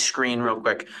share my screen real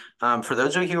quick. For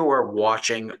those of you who are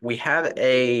watching, we have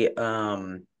a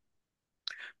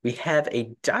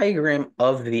diagram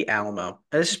of the Alamo.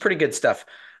 And this is pretty good stuff.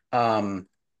 Um,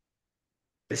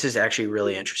 this is actually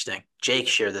really interesting. Jake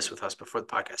shared this with us before the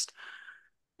podcast.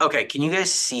 Okay, can you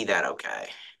guys see that okay?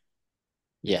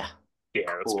 Yeah. Yeah,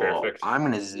 that's Cool. perfect. I'm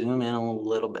going to zoom in a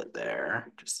little bit there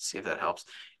just to see if that helps.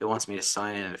 It wants me to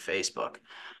sign in to Facebook,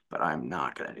 but I'm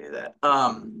not going to do that.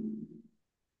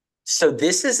 So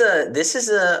this is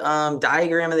a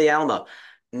diagram of the Alamo.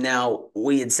 Now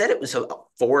we had said it was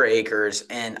 4 acres,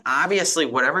 and obviously,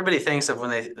 what everybody thinks of when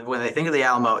they think of the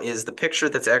Alamo is the picture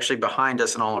that's actually behind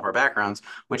us in all of our backgrounds,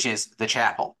 which is the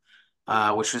chapel,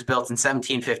 which was built in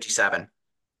 1757.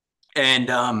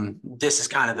 And this is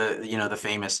kind of the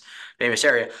famous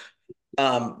area.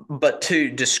 But to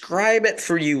describe it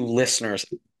for you listeners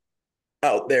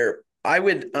out there, I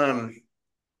would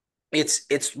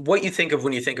it's what you think of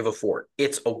when you think of a fort.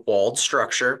 It's a walled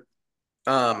structure.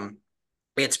 Um,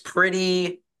 it's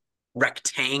pretty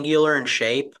rectangular in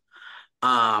shape.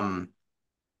 Um,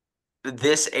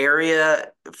 this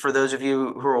area, for those of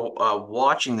you who are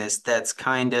watching this, that's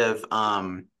kind of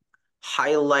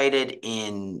highlighted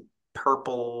in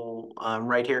purple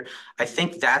right here. I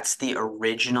think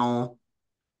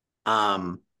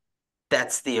um,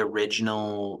 that's the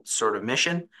original sort of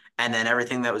mission. And then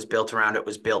everything that was built around it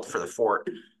was built for the fort.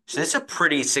 So this is a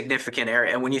pretty significant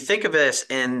area. And when you think of this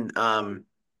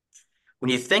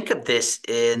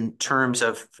in terms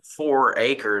of 4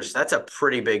 acres, that's a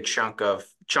pretty big chunk of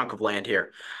land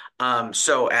here.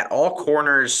 So at all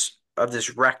corners of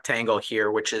this rectangle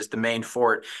here, which is the main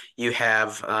fort, you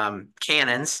have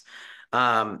cannons.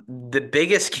 The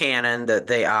biggest cannon that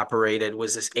they operated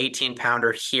was this 18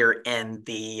 pounder here in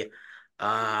the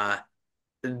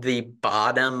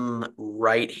bottom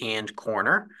right hand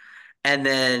corner. And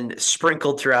then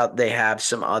sprinkled throughout, they have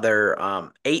some other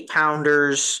 8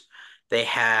 pounders. They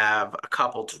have a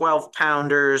couple 12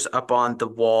 pounders up on the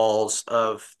walls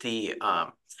of the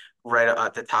right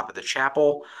at the top of the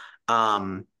chapel.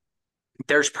 Um,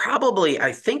 there's probably,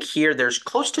 I think here, there's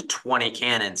close to 20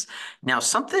 cannons. Now,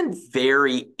 something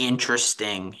very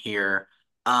interesting here.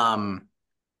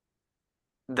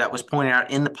 That was pointed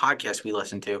out in the podcast we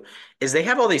listened to is they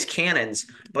have all these cannons,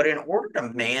 but in order to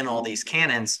man all these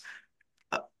cannons,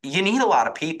 you need a lot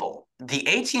of people. The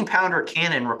 18 pounder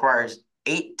cannon requires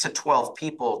 8 to 12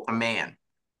 people to man,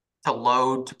 to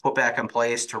load, to put back in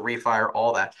place, to refire,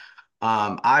 all that.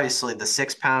 Obviously, the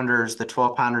 6 pounders, the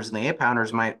 12 pounders, and the 8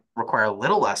 pounders might require a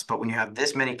little less, but when you have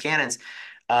this many cannons,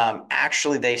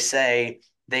 actually, they say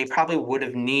they probably would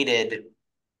have needed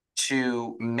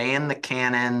to man the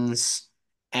cannons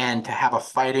and to have a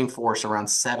fighting force around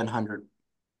 700,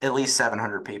 at least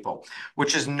 700 people,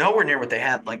 which is nowhere near what they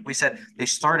had. Like we said, they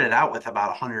started out with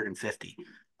about 150.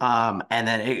 And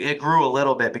then it grew a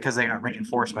little bit because they got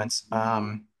reinforcements.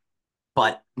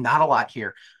 But not a lot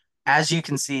here. As you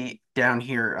can see down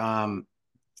here,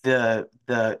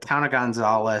 the town of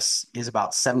Gonzales is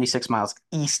about 76 miles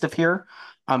east of here.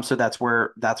 So that's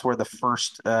where the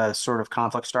first sort of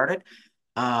conflict started.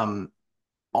 Um,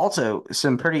 Also,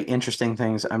 some pretty interesting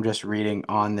things I'm just reading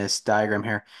on this diagram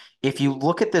here. If you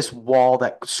look at this wall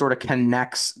that sort of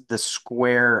connects the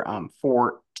square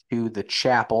fort to the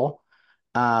chapel,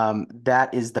 that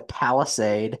is the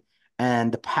palisade,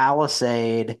 and the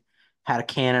palisade had a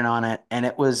cannon on it,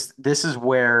 and this is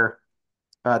where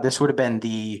this would have been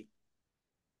the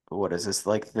what is this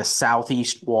like the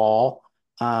southeast wall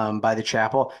by the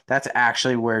chapel. That's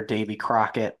actually where Davy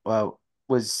Crockett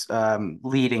was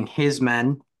leading his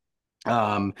men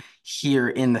here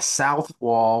in the south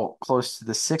wall, close to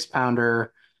the 6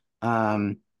 pounder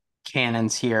um,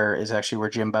 cannons here is actually where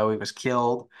Jim Bowie was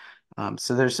killed.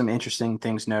 So there's some interesting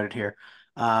things noted here.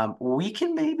 We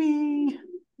can maybe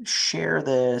share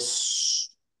this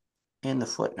in the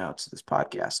footnotes of this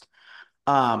podcast.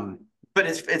 Um, but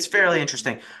it's fairly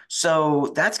interesting.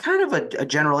 So that's kind of a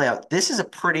general layout. This is a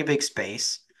pretty big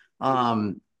space.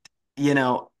 Um, you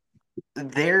know,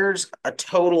 there's a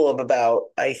total of about,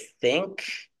 I think,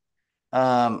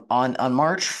 on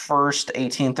March 1st,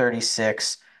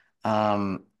 1836,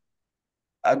 um,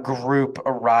 a group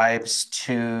arrives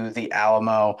to the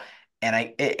Alamo,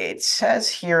 and it says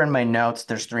here in my notes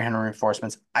there's 300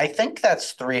 reinforcements. I think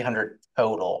that's 300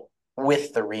 total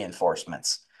with the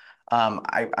reinforcements.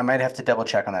 I might have to double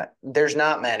check on that. There's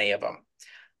not many of them.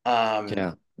 Um,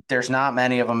 Yeah. there's not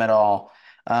many of them at all.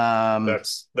 Um,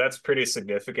 That's pretty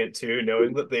significant too,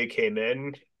 knowing that they came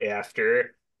in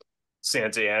after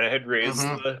Santa Anna had raised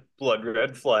mhm, the blood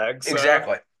red flags up.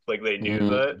 exactly. Like Mm, they knew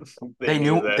that They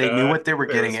knew what they were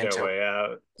there getting was no into. way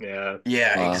out. Yeah.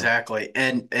 Yeah, wow. exactly.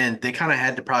 And they kind of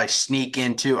had to probably sneak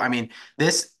into. I mean,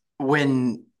 this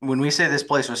when we say this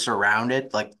place was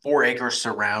surrounded, like 4 acres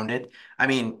surrounded, I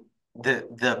mean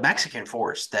the Mexican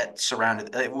force that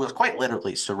surrounded it was quite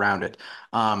literally surrounded.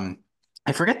 Um,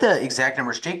 I forget the exact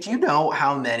numbers. Jake, do you know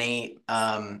how many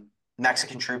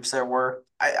Mexican troops there were?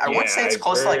 I want to Yeah, say it's I've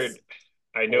close to like heard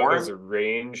I know there's four. a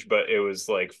range, but it was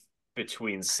like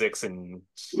between 6 and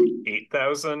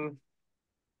 8,000.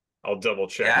 I'll double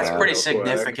check Yeah, it's that Wow. pretty real quick.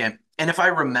 significant. And if I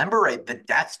remember right, the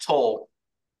death toll,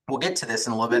 we'll get to this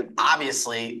in a little bit.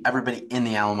 Obviously, everybody in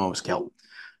the Alamo was killed.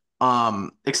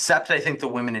 Except I think the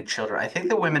women and children. I think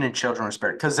the women and children were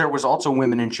spared because there was also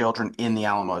women and children in the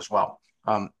Alamo as well.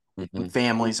 Hmm.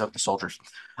 Families of the soldiers,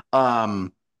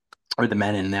 um, or the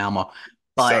men in the Alamo.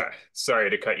 But Sorry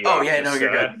to cut you oh off. yeah, no, Just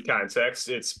you're good. context.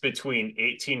 It's between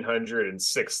 1,800 and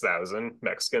 6,000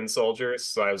 Mexican soldiers.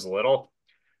 So I was a little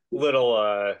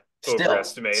Still,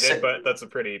 overestimated, but that's a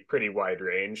pretty wide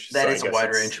range. So that I is a guess wide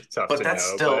it's range. tough But to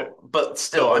that's know, but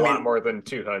still. still a lot more than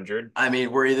 200.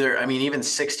 We're either. I mean, even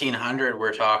 1,600.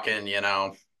 We're talking.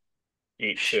 8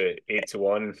 to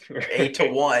 1. 8 to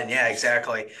 1. Yeah,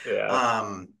 exactly. Yeah.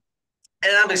 Um,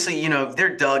 and obviously,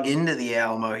 they're dug into the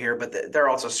Alamo here, but they're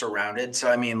also surrounded. So,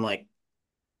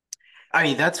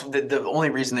 that's the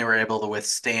only reason they were able to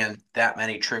withstand that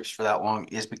many troops for that long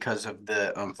is because of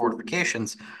the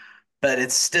fortifications. But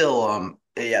it's still,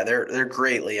 yeah, they're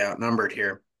greatly outnumbered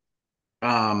here.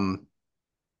 Um,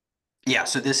 yeah,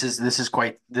 so this is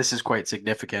quite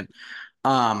significant.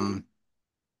 Um,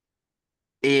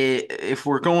 if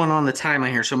we're going on the timeline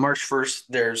here, so March 1st,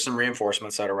 there's some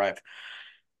reinforcements that arrive,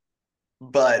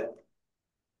 but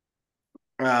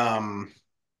um,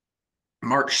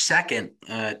 March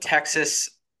 2nd, Texas,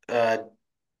 uh,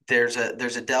 there's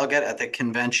a delegate at the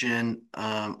convention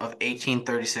of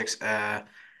 1836 at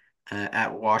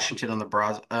Washington on the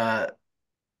Bros at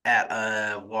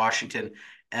Washington,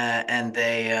 and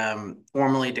they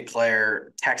formally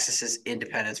declare Texas's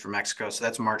independence from Mexico. So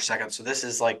that's March 2nd. So this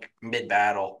is like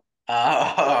mid-battle.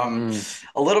 Mm.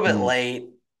 A little bit Mm. late.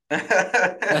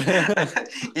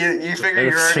 You figure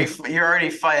you're already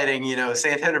fighting.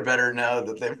 Santana better know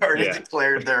that they've already Yeah.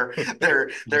 declared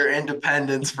their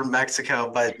independence from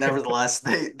Mexico, but nevertheless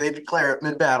they declare it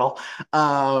mid-battle.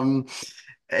 Um,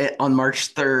 on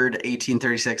March 3rd,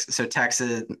 1836. So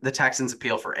the Texans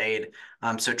appeal for aid.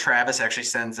 So Travis actually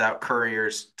sends out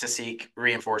couriers to seek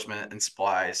reinforcement and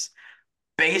supplies,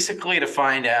 basically to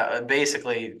find out,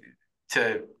 basically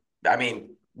to, I mean,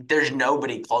 there's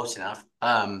nobody close enough.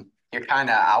 You're kind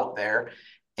of out there,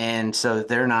 and so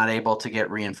they're not able to get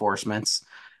reinforcements.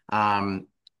 Um,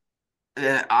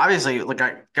 Obviously,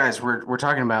 like guys, we're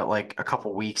talking about like a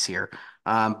couple weeks here,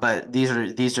 but these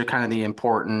are kind of the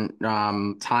important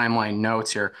timeline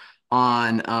notes here.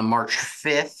 On March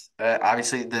 5th,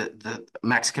 obviously the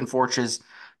Mexican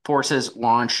forces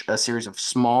launch a series of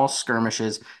small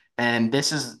skirmishes, and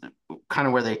this is kind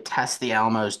of where they test the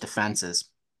Alamo's defenses.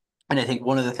 And I think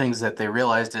one of the things that they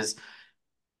realized is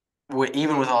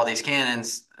even with all these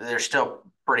cannons, they're still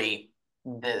pretty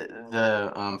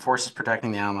the forces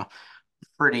protecting the Alamo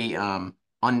pretty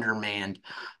undermanned.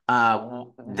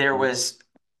 There Hmm. was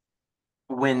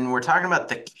when we're talking about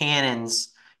the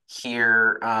cannons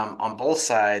here on both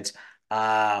sides,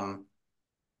 um,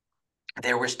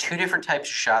 there was two different types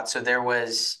of shots. So there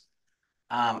was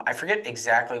I forget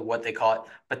exactly what they call it,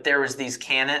 but there was these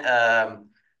cannon.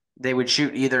 They would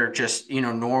shoot either just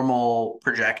normal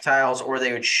projectiles, or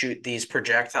they would shoot these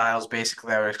projectiles basically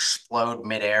that would explode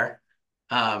midair,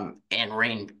 and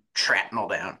rain shrapnel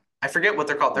down. I forget what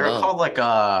they're called. They're Oh, called like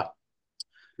oh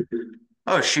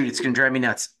shoot, it's gonna drive me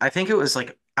nuts. I think it was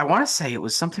like I want to say it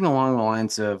was something along the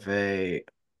lines of a.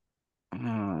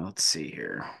 Let's see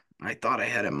here. I thought I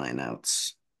had it in my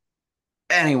notes.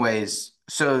 Anyways,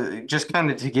 so just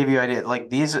kind of to give you an idea, like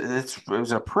it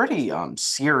was a pretty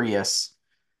serious,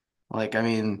 like I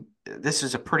mean, this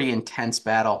is a pretty intense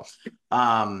battle,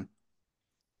 um,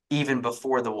 even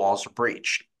before the walls were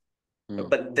breached. mm,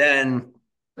 But then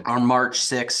on March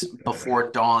 6th, before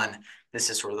dawn, this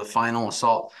is sort of the final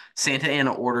assault. Santa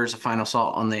Anna orders a final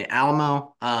assault on the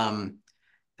Alamo.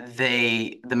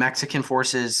 The Mexican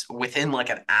forces within like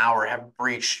an hour have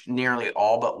breached nearly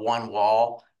all but one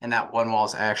wall, and that one wall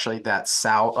is actually that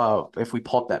south. If we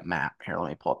pull up that map here, let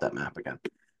me pull up that map again.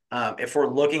 If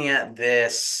we're looking at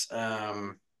this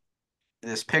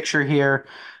picture here,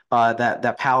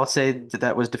 that palisade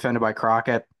that was defended by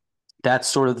Crockett, that's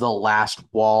sort of the last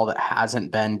wall that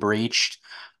hasn't been breached.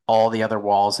 All the other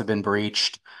walls have been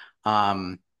breached.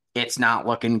 Um, it's not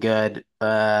looking good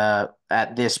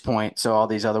at this point. So all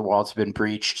these other walls have been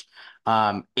breached.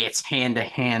 It's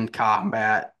hand-to-hand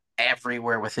combat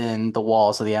everywhere within the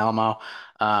walls of the Alamo.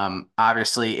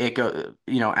 Obviously, it go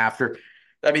after.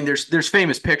 I mean, there's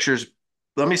famous pictures.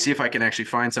 Let me see if I can actually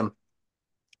find some,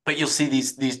 but you'll see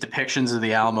these depictions of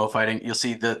the Alamo fighting. You'll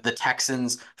see the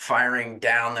Texans firing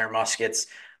down their muskets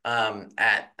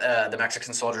at the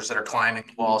Mexican soldiers that are climbing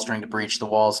the walls, trying to breach the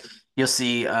walls. You'll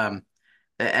see, and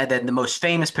then the most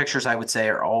famous pictures I would say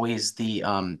are always the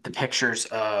pictures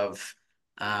of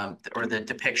or the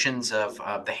depictions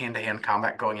of the hand-to-hand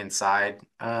combat going on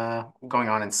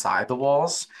inside the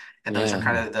walls, and those are yeah.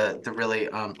 kind of the really.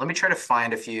 Let me try to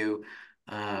find a few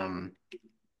um,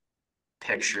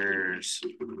 pictures.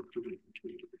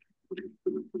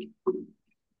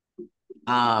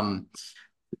 Um,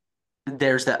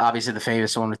 there's the obviously the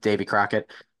famous one with Davy Crockett,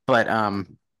 but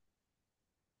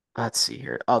let's see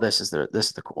here. Oh, this is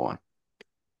the cool one.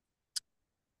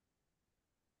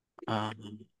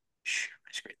 Share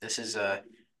my screen. This is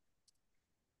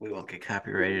we won't get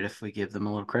copyrighted if we give them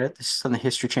a little credit. This is on the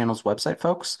History Channel's website,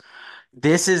 folks.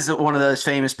 This is one of those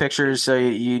famous pictures. So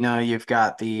you've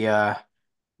got the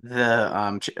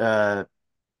the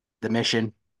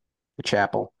mission, the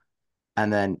chapel,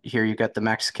 and then here you got the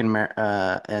Mexican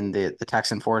and the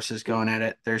Texan forces going at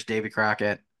it. There's Davy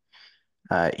Crockett.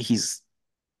 He's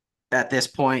at this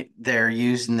point they're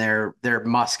using their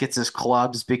muskets as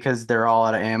clubs because they're all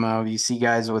out of ammo. You see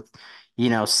guys with,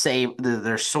 save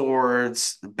their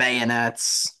swords,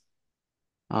 bayonets.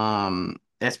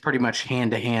 It's pretty much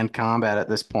hand to hand combat at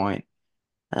this point.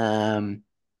 Um,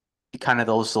 Kind of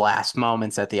those last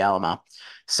moments at the Alamo.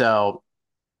 So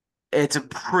it's a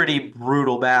pretty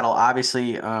brutal battle.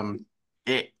 Obviously,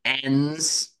 it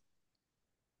ends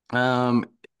um,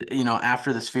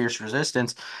 after this fierce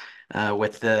resistance,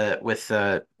 with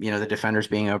the defenders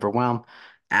being overwhelmed.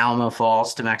 Alamo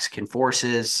falls to Mexican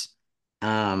forces,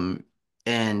 um,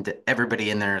 and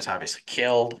everybody in there is obviously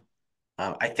killed.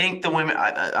 I think the women.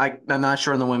 I'm not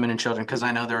sure on the women and children because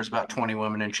I know there was about 20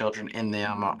 women and children in the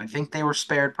Alamo. I think they were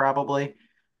spared, probably.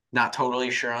 Not totally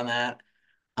sure on that.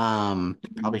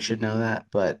 Probably should know that,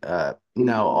 but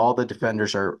no, all the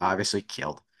defenders are obviously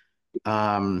killed.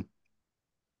 Um,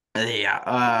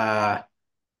 yeah.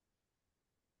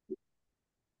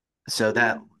 So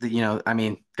that I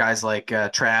mean, guys like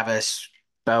Travis,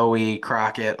 Bowie,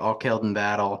 Crockett, all killed in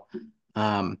battle.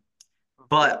 Um,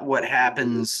 but what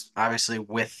happens, obviously,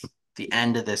 with the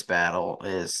end of this battle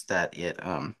is that it,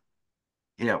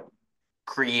 you know,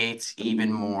 creates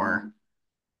even more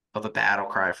of a battle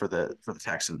cry for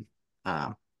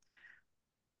uh,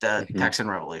 the Hmm. Texan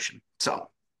Revolution. So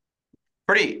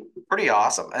pretty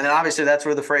awesome. And then obviously that's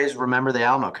where the phrase "Remember the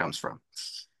Alamo" comes from.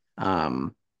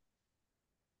 Um,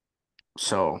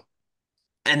 so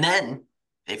and then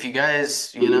if you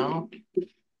guys,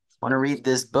 want to read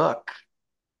this book,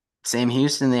 Sam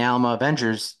Houston, The Alamo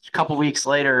Avengers. A couple weeks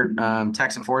later,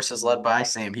 Texan forces led by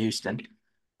Sam Houston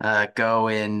go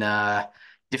and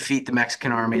defeat the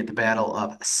Mexican army at the Battle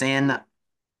of San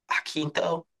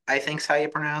Jacinto, I think's how you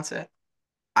pronounce it.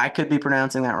 I could be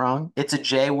pronouncing that wrong. It's a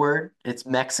J word. It's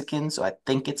Mexican, so I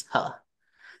think it's huh.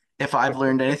 If I've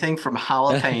learned anything from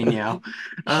jalapeno,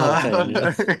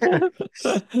 Jalapeno.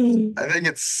 I think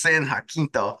it's San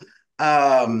Jacinto.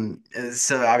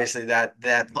 So obviously that's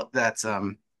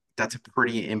a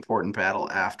pretty important battle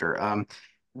after.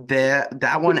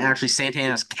 That one actually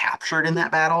Santana's captured in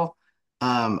that battle.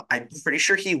 I'm pretty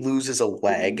sure he loses a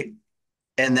leg,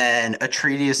 and then a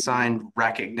treaty is signed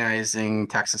recognizing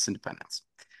Texas independence.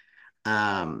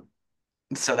 Um,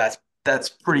 so that's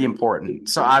pretty important.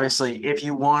 So obviously, if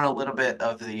you want a little bit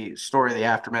of the story of the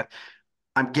aftermath,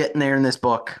 I'm getting there in this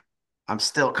book. I'm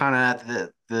still kind of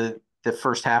at the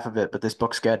first half of it, but this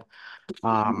book's good.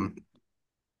 Um,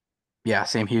 yeah,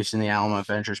 Sam Houston, the Alamo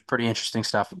Adventures, pretty interesting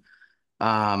stuff.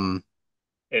 Um,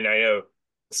 And I know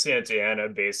Santa Anna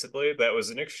basically that was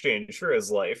an exchange for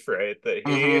his life, right?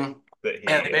 mhm. That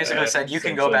And they he basically said you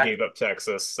can go essentially back. gave up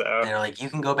Texas. So They're like, you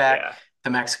can go back yeah, to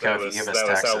Mexico if you give us that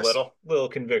was how Texas. little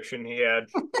conviction he had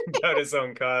about his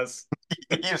own cause.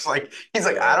 He's like,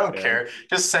 I Oh don't man. care.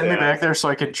 Just send me Yeah. back there so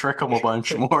I can trick them a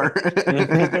bunch more.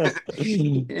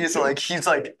 He's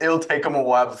like, it'll take them a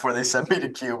while before they send me to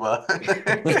Cuba.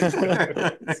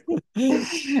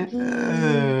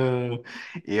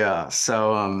 Yeah.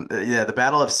 So yeah, the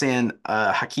Battle of San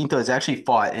Jacinto is actually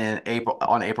fought in April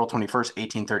on April 21st,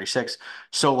 1836.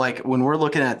 So like when we're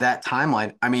looking at that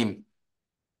timeline, I mean,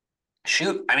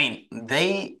 shoot, I mean,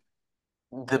 the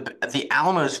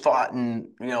Alamos fought in,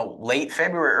 late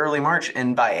February, early March,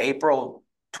 and by April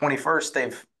 21st,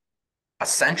 they've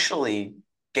essentially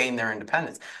gained their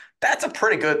independence. That's a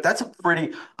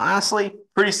pretty, honestly,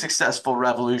 pretty successful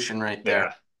revolution right Yeah.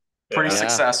 there. Pretty Yeah. Yeah.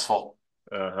 successful.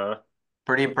 Uh-huh.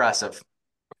 Pretty impressive.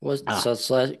 Oh. So it's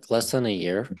like less than a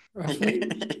year, roughly.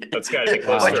 That's got to be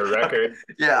close Wow. to a record.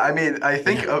 Yeah, I mean,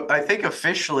 Yeah. I think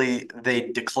officially they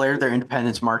declared their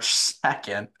independence March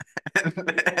 2nd.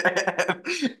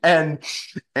 And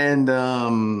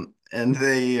and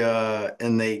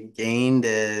they gained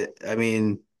it. I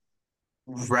mean,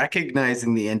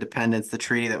 recognizing the independence, the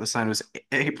treaty that was signed was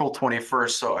April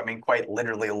 21st. So I mean, quite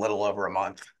literally a little over a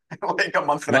month, like a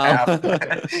month and a Wow. half.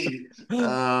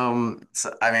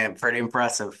 So I mean, pretty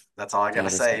impressive. That's all I gotta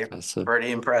That is say. impressive.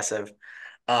 Pretty impressive.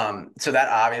 So that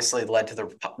obviously led to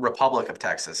the Republic of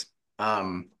Texas.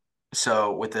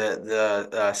 So with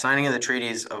the signing of the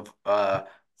treaties of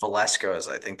Valesco's,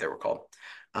 I think they were called,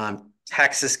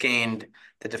 Texas gained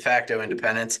the de facto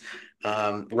independence.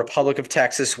 Republic of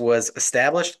Texas was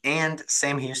established, and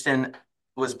Sam Houston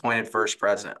was appointed first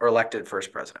president or elected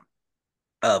first president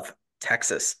of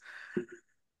Texas.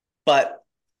 But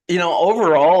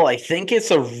overall, I think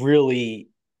it's a really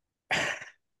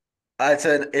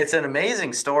it's an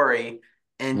amazing story,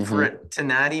 and for Hmm. it to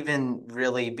not even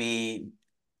really be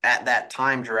at that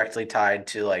time directly tied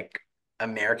to like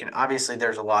American. Obviously,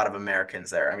 there's a lot of Americans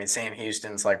there. I mean, Sam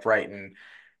Houston's like right in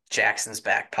Jackson's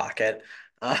back pocket.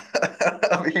 Uh,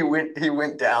 he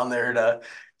went down there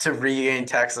to regain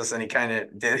Texas, and he kind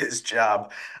of did his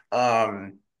job.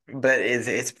 But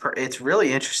it's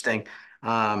really interesting.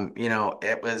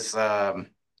 It was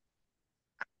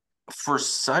for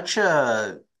such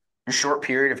a short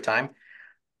period of time,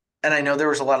 and I know there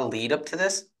was a lot of lead up to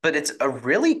this, but it's a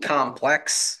really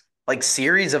complex like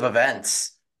series of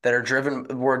events that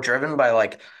were driven by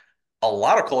like a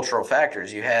lot of cultural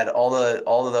factors. You had all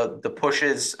of the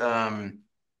pushes.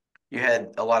 You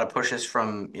had a lot of pushes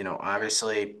from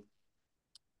obviously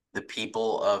the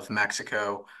people of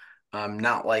Mexico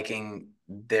not liking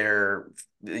their.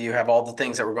 You have all the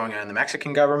things that were going on in the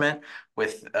Mexican government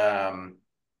with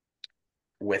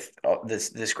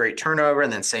this great turnover,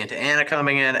 and then Santa Anna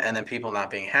coming in, and then people not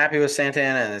being happy with Santa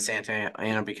Anna, and then Santa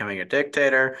Anna becoming a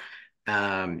dictator.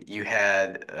 You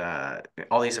had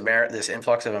all this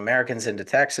influx of Americans into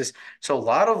Texas, so a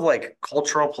lot of like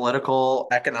cultural, political,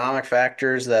 economic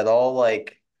factors that all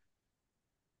like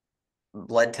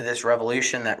led to this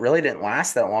revolution that really didn't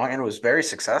last that long and was very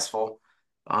successful.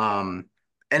 Um,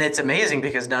 and it's amazing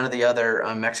because none of the other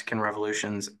Mexican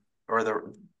revolutions or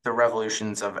the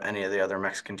revolutions of any of the other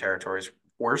Mexican territories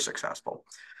were successful.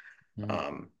 Mhm.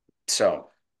 Um, so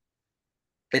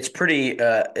it's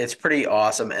pretty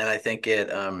awesome, and I think it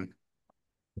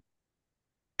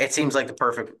seems like the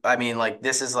perfect. I mean, like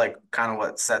this is like kind of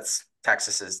what sets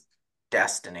Texas's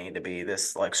destiny to be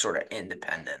this like sort of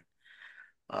independent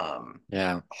um,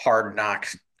 Yeah. hard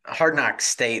knock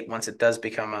state once it does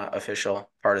become an official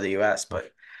part of the U.S.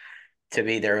 But to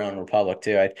be their own republic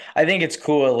too, I think it's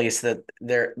cool at least that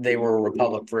they were a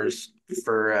republic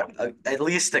for at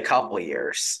least a couple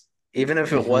years, even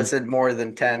if it Mhm. wasn't more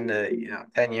than 10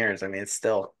 years. I mean, it's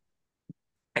still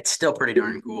pretty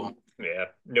darn cool. Yeah,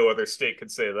 no other state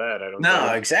could say that, I don't No,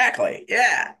 think. exactly.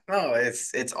 Yeah. No,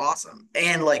 it's awesome.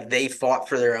 And like they fought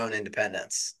for their own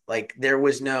independence. Like there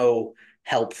was no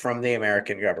help from the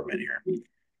American government here.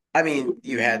 I mean,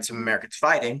 you had some Americans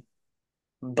fighting,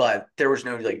 but there was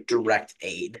no like direct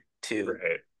aid to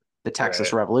Right, The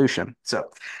Texas right. Revolution. so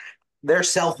they're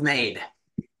self-made.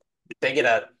 They get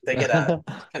a they get a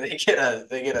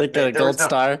They get thing. a gold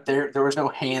star. There was no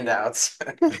handouts.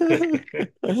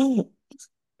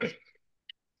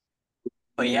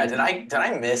 But yeah, did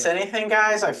I miss anything,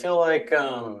 guys? I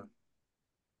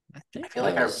I think feel that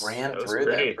like I was ran That was through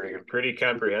that pretty pretty good. pretty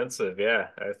comprehensive. Yeah,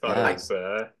 I thought it yeah. I was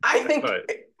I I think thought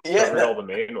yeah, covered all the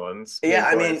main ones, yeah, main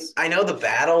I mean, points. I know the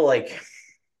battle, like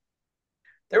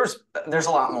there was there's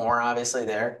a lot more obviously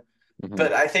there. Mhm.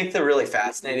 But I think the really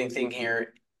fascinating thing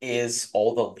here is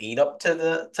all the lead up to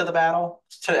the battle,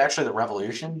 to actually the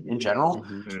revolution in general.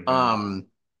 Mhm. Hmm. Um,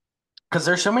 because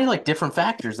there's so many like different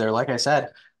factors there. Like I said,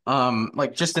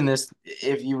 like just in this,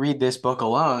 if you read this book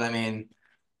alone, I mean,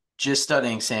 just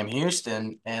studying Sam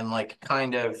Houston and like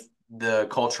kind of the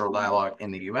cultural dialogue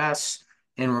in the U.S.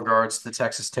 in regards to the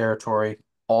Texas territory,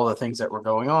 all the things that were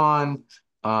going on.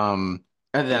 Um,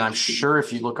 and then I'm sure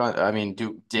if you look on, I mean,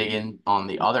 do dig in on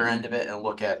the other end of it and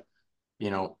look at,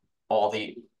 you know, all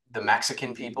the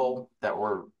Mexican people that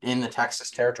were in the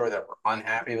Texas territory that were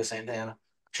unhappy with Santana. I'm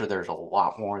sure there's a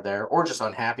lot more there, or just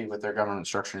unhappy with their government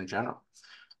structure in general.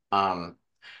 Um,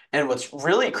 and what's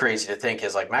really crazy to think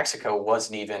is like Mexico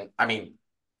wasn't even, I mean,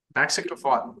 Mexico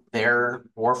fought their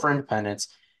war for independence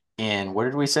in what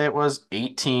did we say it was?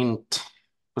 18,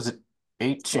 was it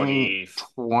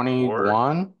 24,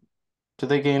 1821? Did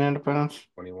they gain independence?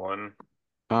 21.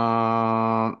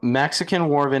 Mexican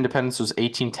War of Independence was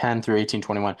 1810 through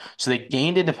 1821. So they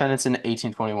gained independence in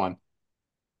 1821.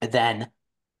 And then,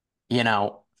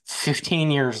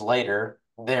 15 years later,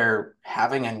 they're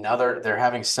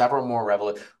having several more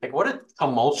revolutions. Like what a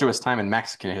tumultuous time in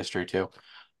Mexican history too.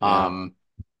 Yeah. Um,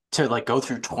 to like go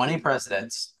through 20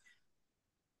 presidents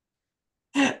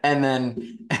and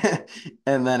then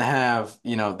and then have,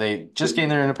 they just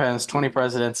gained their independence, 20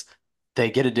 presidents,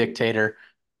 they get a dictator,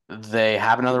 they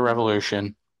have another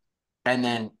revolution, and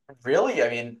then really, I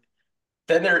mean,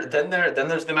 then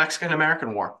there's the Mexican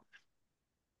American War.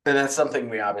 And that's something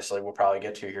we obviously will probably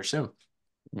get to here soon.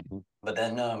 Mhm. But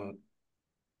then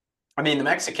I mean the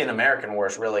Mexican American War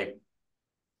is really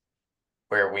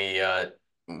where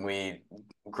we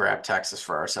grab Texas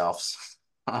for ourselves.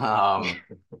 Um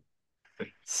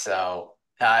so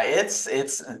it's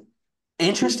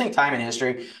interesting time in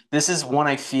history. This is one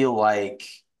I feel like,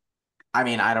 I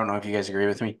mean, I don't know if you guys agree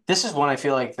with me. This is one I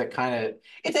feel like that kind of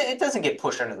it doesn't get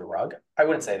pushed under the rug. I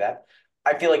wouldn't say that.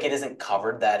 I feel like it isn't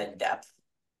covered that in depth.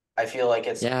 I feel like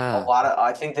it's a Yeah. lot of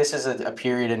I think this is a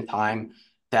period in time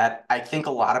that I think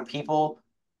a lot of people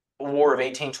War of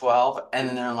 1812 and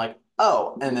then they're like,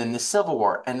 "Oh," and then the Civil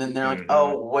War and then they're like, Hmm.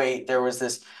 "Oh, wait, there was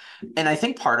this." And I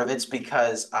think part of it's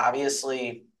because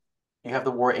obviously you have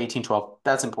the War of 1812.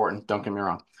 That's important, don't get me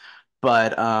wrong.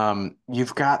 But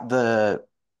you've got the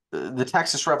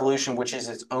Texas Revolution, which is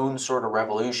its own sort of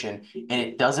revolution, and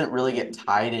it doesn't really get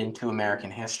tied into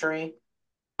American history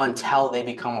until they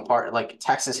become a part. Like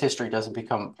Texas history doesn't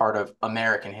become part of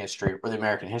American history or the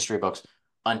American history books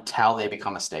until they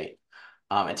become a state,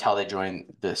 until they join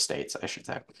the states, I should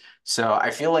say. So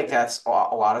I feel like that's a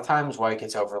lot of times why it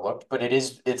gets overlooked, but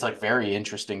it's like very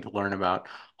interesting to learn about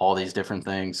all these different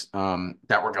things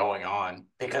that were going on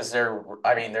because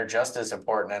I mean, they're just as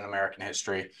important in American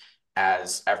history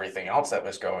as everything else that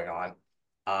was going on.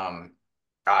 Um,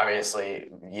 Obviously,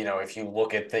 if you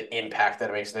look at the impact that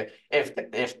it makes,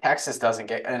 if Texas doesn't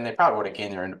get, and they probably would have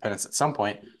gained their independence at some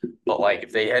point, but like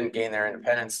if they hadn't gained their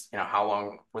independence, how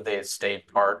long would they have stayed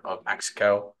part of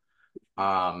Mexico?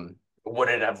 Would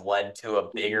it have led to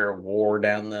a bigger war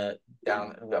down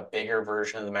a bigger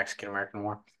version of the Mexican American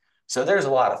War? So there's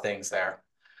a lot of things there.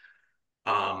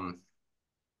 Um,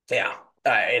 yeah,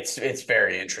 it's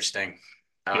very interesting.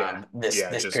 Yeah, This yeah.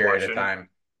 this Just period of watching time.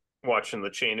 watching the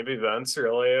chain of events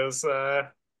really is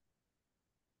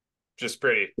just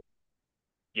pretty,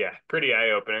 yeah, pretty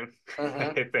eye opening.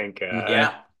 Hmm. I think Hmm.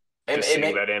 Yeah, it, just it seeing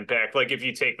may that impact. Like if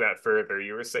you take that further,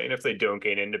 you were saying if they don't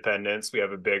gain independence, we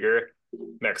have a bigger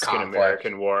Mexican conflict.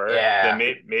 American War. Then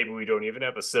Yeah, maybe we don't even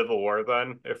have a civil war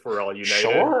then if we're all united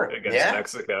sure. against Yeah.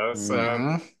 Mexico. So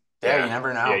Hmm. Yeah, you yeah,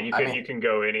 never yeah, know. you I can mean,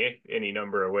 go any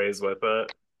number of ways with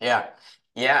it. yeah.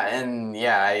 Yeah, and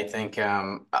yeah, I think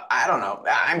I don't know.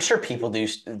 I'm sure people do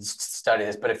study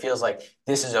this, but it feels like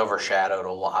this is overshadowed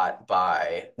a lot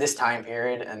by this time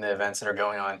period, and the events that are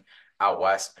going on out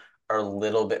west are a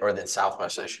little bit, or the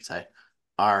southwest, I should say,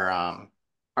 are um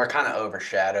are kind of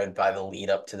overshadowed by the lead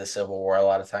up to the Civil War a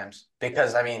lot of times.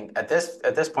 Because I mean, at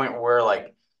this point, we're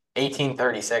like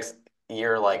 1836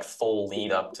 year like full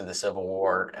lead up to the Civil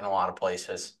War in a lot of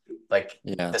places. Like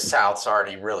Yeah. the South's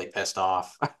already really pissed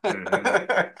off. Hmm.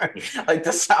 Like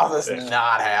the South is Yeah.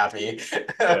 not happy.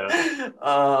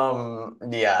 Yeah.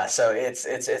 Yeah, so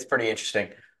it's pretty interesting.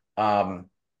 Um,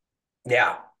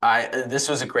 yeah, I this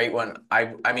was a great one.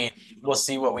 I mean, we'll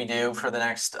see what we do for the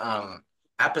next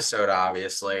episode,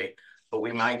 obviously, but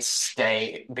we might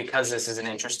stay because this is an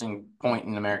interesting point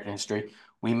in American history.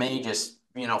 We may just,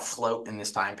 float in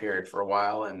this time period for a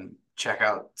while and check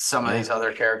out some of Yeah. these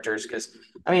other characters because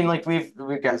I mean, like we've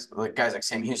got like guys like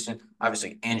Sam Houston,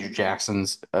 obviously Andrew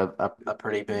Jackson's a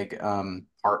pretty big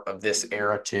part of this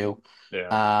era too.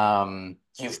 Yeah.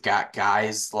 You've got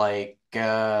guys like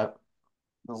I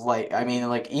mean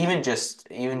like even just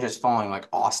following like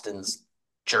Austin's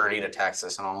journey to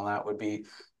Texas and all that would be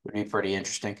pretty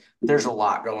interesting. There's a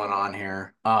lot going on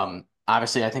here.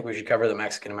 Obviously I think we should cover the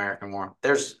Mexican American War.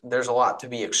 There's a lot to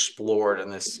be explored in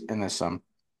this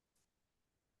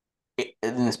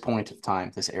point of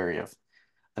time, this area of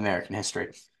American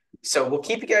history. So we'll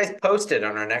keep you guys posted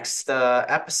on our next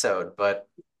episode. But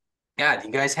yeah, do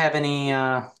you guys have any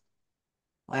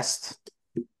last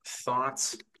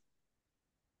thoughts?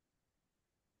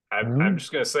 I'm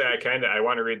just gonna say I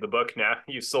want to read the book now.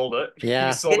 You sold it. You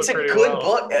Yeah. sold It's it a pretty good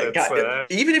well. book.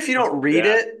 That's Even if you don't read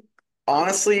yeah. it,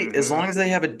 honestly, as Hmm. long as they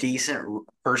have a decent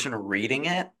person reading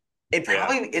it, Yeah.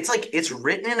 it's like it's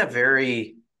written in a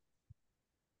very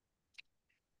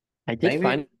I did maybe.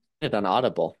 find it on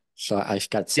Audible, so I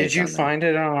got Did saved you on there. find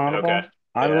it on Okay. Audible?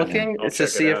 I'm Yeah. Yeah. looking I'll to check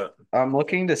it see if out. I'm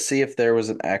looking to see if there was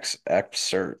an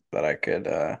excerpt that I could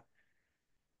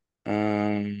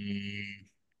um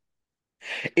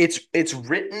it's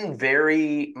written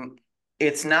very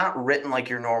it's not written like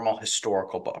your normal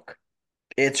historical book.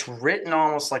 It's written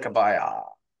almost like a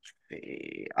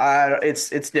biography.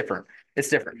 It's different. It's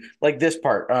different. Like this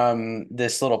part,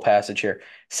 this little passage here.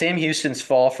 Sam Houston's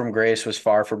fall from grace was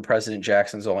far from President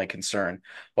Jackson's only concern.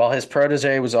 While his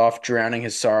protege was off drowning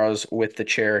his sorrows with the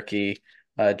Cherokee,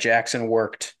 Jackson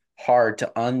worked hard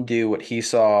to undo what he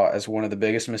saw as one of the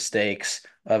biggest mistakes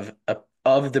of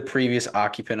the previous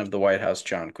occupant of the White House,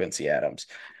 John Quincy Adams.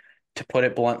 To put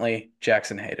it bluntly,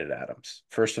 Jackson hated Adams.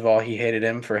 First of all, he hated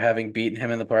him for having beaten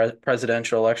him in the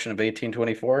presidential election of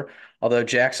 1824. Although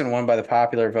Jackson won by the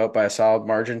popular vote by a solid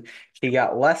margin, he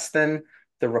got less than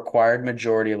the required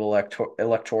majority of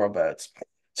electoral votes.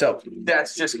 So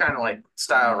that's just kind of like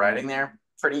style writing there.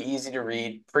 Pretty easy to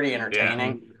read, pretty Yeah.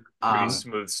 entertaining. Pretty Um,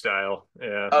 smooth style.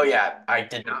 Yeah. oh yeah, I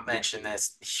did not mention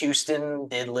this. Houston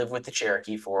did live with the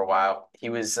Cherokee for a while.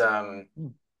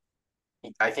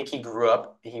 I think he grew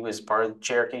up, he was part of the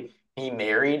Cherokee. He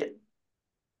married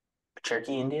a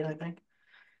Cherokee Indian, I think.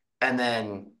 And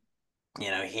then,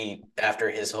 he,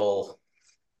 after his whole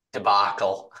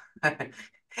debacle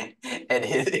and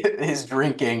his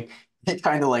drinking, he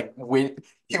kind of like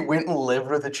he went and lived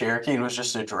with a Cherokee and was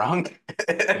just a drunk.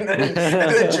 And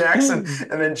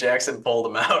then Jackson pulled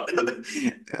him out.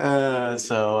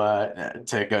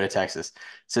 To go to Texas.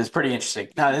 So it's pretty interesting.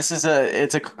 Now, it's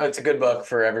a good book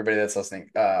for everybody that's listening.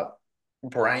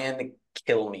 Brian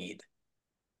Kilmeade.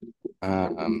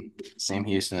 Sam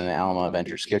Houston and the Alamo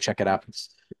Adventures. Go check it out.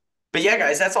 But yeah,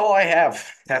 guys, that's all I have.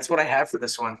 That's what I have for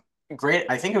this one. Great.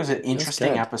 I think it was an That's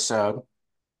interesting good. episode.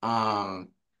 Um,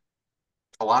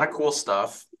 a lot of cool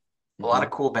stuff, a lot of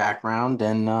Hmm. cool background,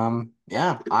 and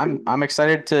yeah, I'm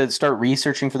excited to start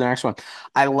researching for the next one.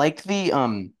 I like the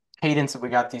cadence that we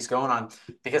got these going on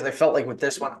because I felt like with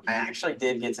this one, I actually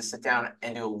did get to sit down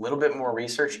and do a little bit more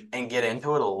research and get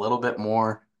into it a little bit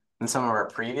more than some of our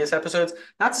previous episodes.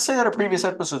 Not to say that our previous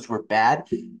episodes were bad,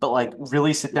 but like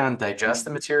really sit down and digest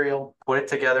the material, put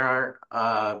together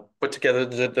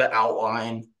the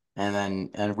outline,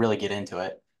 and really get into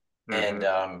it. And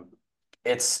Hmm.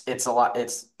 it's a lot.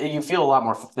 You feel a lot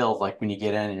more fulfilled like when you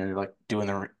get in and you're like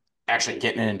actually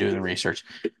getting in and doing the research.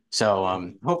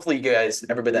 So hopefully you guys,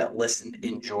 everybody that listened,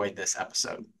 enjoyed this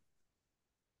episode.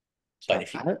 But Yeah,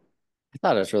 if you, I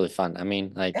thought it was really fun. I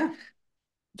mean, like, yeah.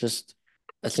 just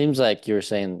it seems like you were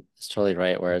saying it's totally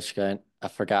right, where it's going a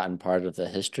forgotten part of the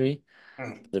history,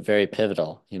 Hmm. but very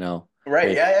pivotal, Right,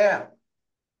 very yeah, yeah, yeah.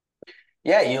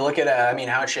 Yeah, you look at I mean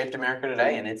how it shaped America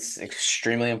today, and it's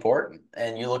extremely important.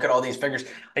 And you look at all these figures,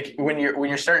 like when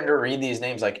you're starting to read these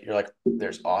names, like you're like,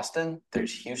 there's Austin,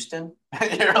 there's Houston.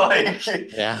 You're like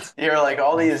Yeah. you're like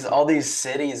all these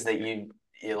cities that you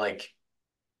like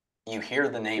you hear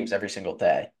the names every single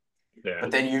day, Yeah, but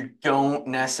then you don't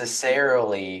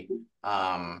necessarily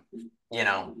you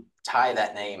know tie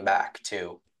that name back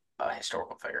to a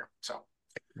historical figure. So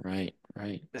Right,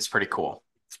 right. it's pretty cool.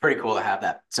 It's pretty cool to have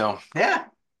that. So yeah,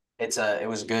 it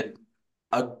was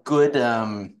a good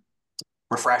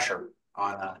refresher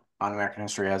on American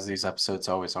history, as these episodes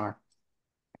always are.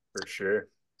 for sure.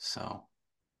 So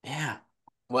yeah.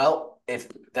 Well, if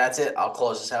that's it, I'll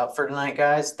close this out for tonight,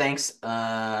 guys. Thanks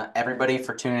everybody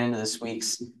for tuning into this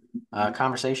week's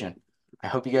conversation. I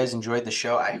hope you guys enjoyed the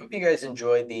show. I hope you guys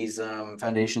enjoyed these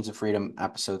Foundations of Freedom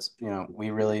episodes. You know,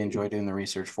 we really enjoy doing the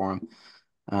research for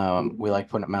them. We like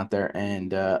putting them out there,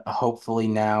 and hopefully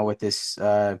now with this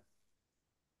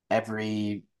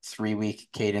every 3 week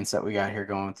cadence that we got here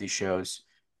going with these shows,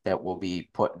 that we'll be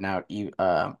putting out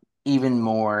even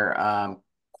more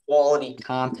quality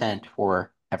content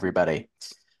for everybody.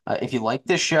 If you like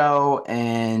this show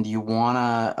and you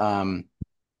wanna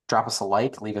drop us a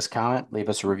like, leave us a comment, leave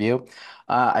us a review.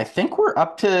 I think we're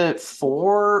up to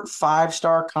 4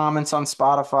 5-star comments on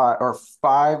Spotify, or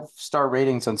 5-star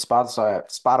ratings on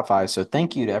Spotify. So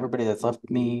thank you to everybody that's left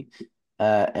me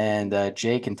and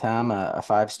Jake and Tom a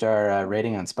 5-star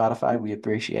rating on Spotify. We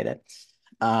appreciate it.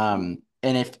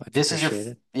 And if Much this is your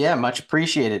appreciated. yeah, much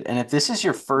appreciated. And if this is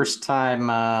your first time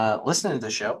listening to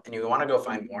the show and you want to go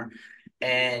find more,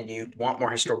 and you want more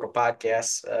historical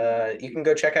podcasts, you can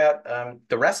go check out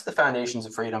the rest of the Foundations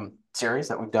of Freedom series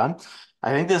that we've done.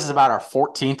 I think this is about our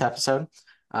 14th episode.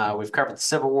 We've covered the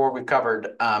Civil War. We've covered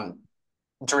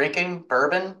drinking,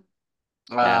 bourbon,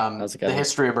 Yeah, that was a the good one.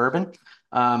 history of bourbon.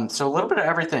 So a little bit of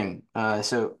everything.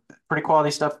 So pretty quality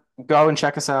stuff. Go and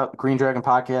check us out, Green Dragon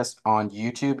Podcast on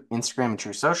YouTube, Instagram, and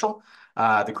True Social.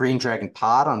 The Green Dragon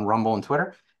Pod on Rumble and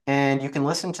Twitter. And you can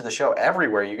listen to the show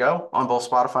everywhere you go on both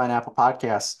Spotify and Apple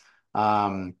Podcasts.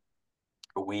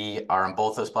 We are on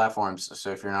both those platforms. So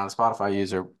if you're not a Spotify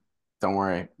user, don't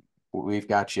worry. We've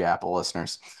got you, Apple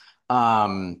listeners.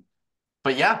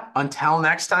 But yeah, until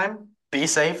next time, be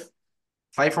safe,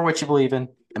 fight for what you believe in,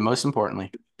 and most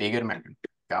importantly, be a good American.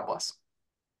 God bless.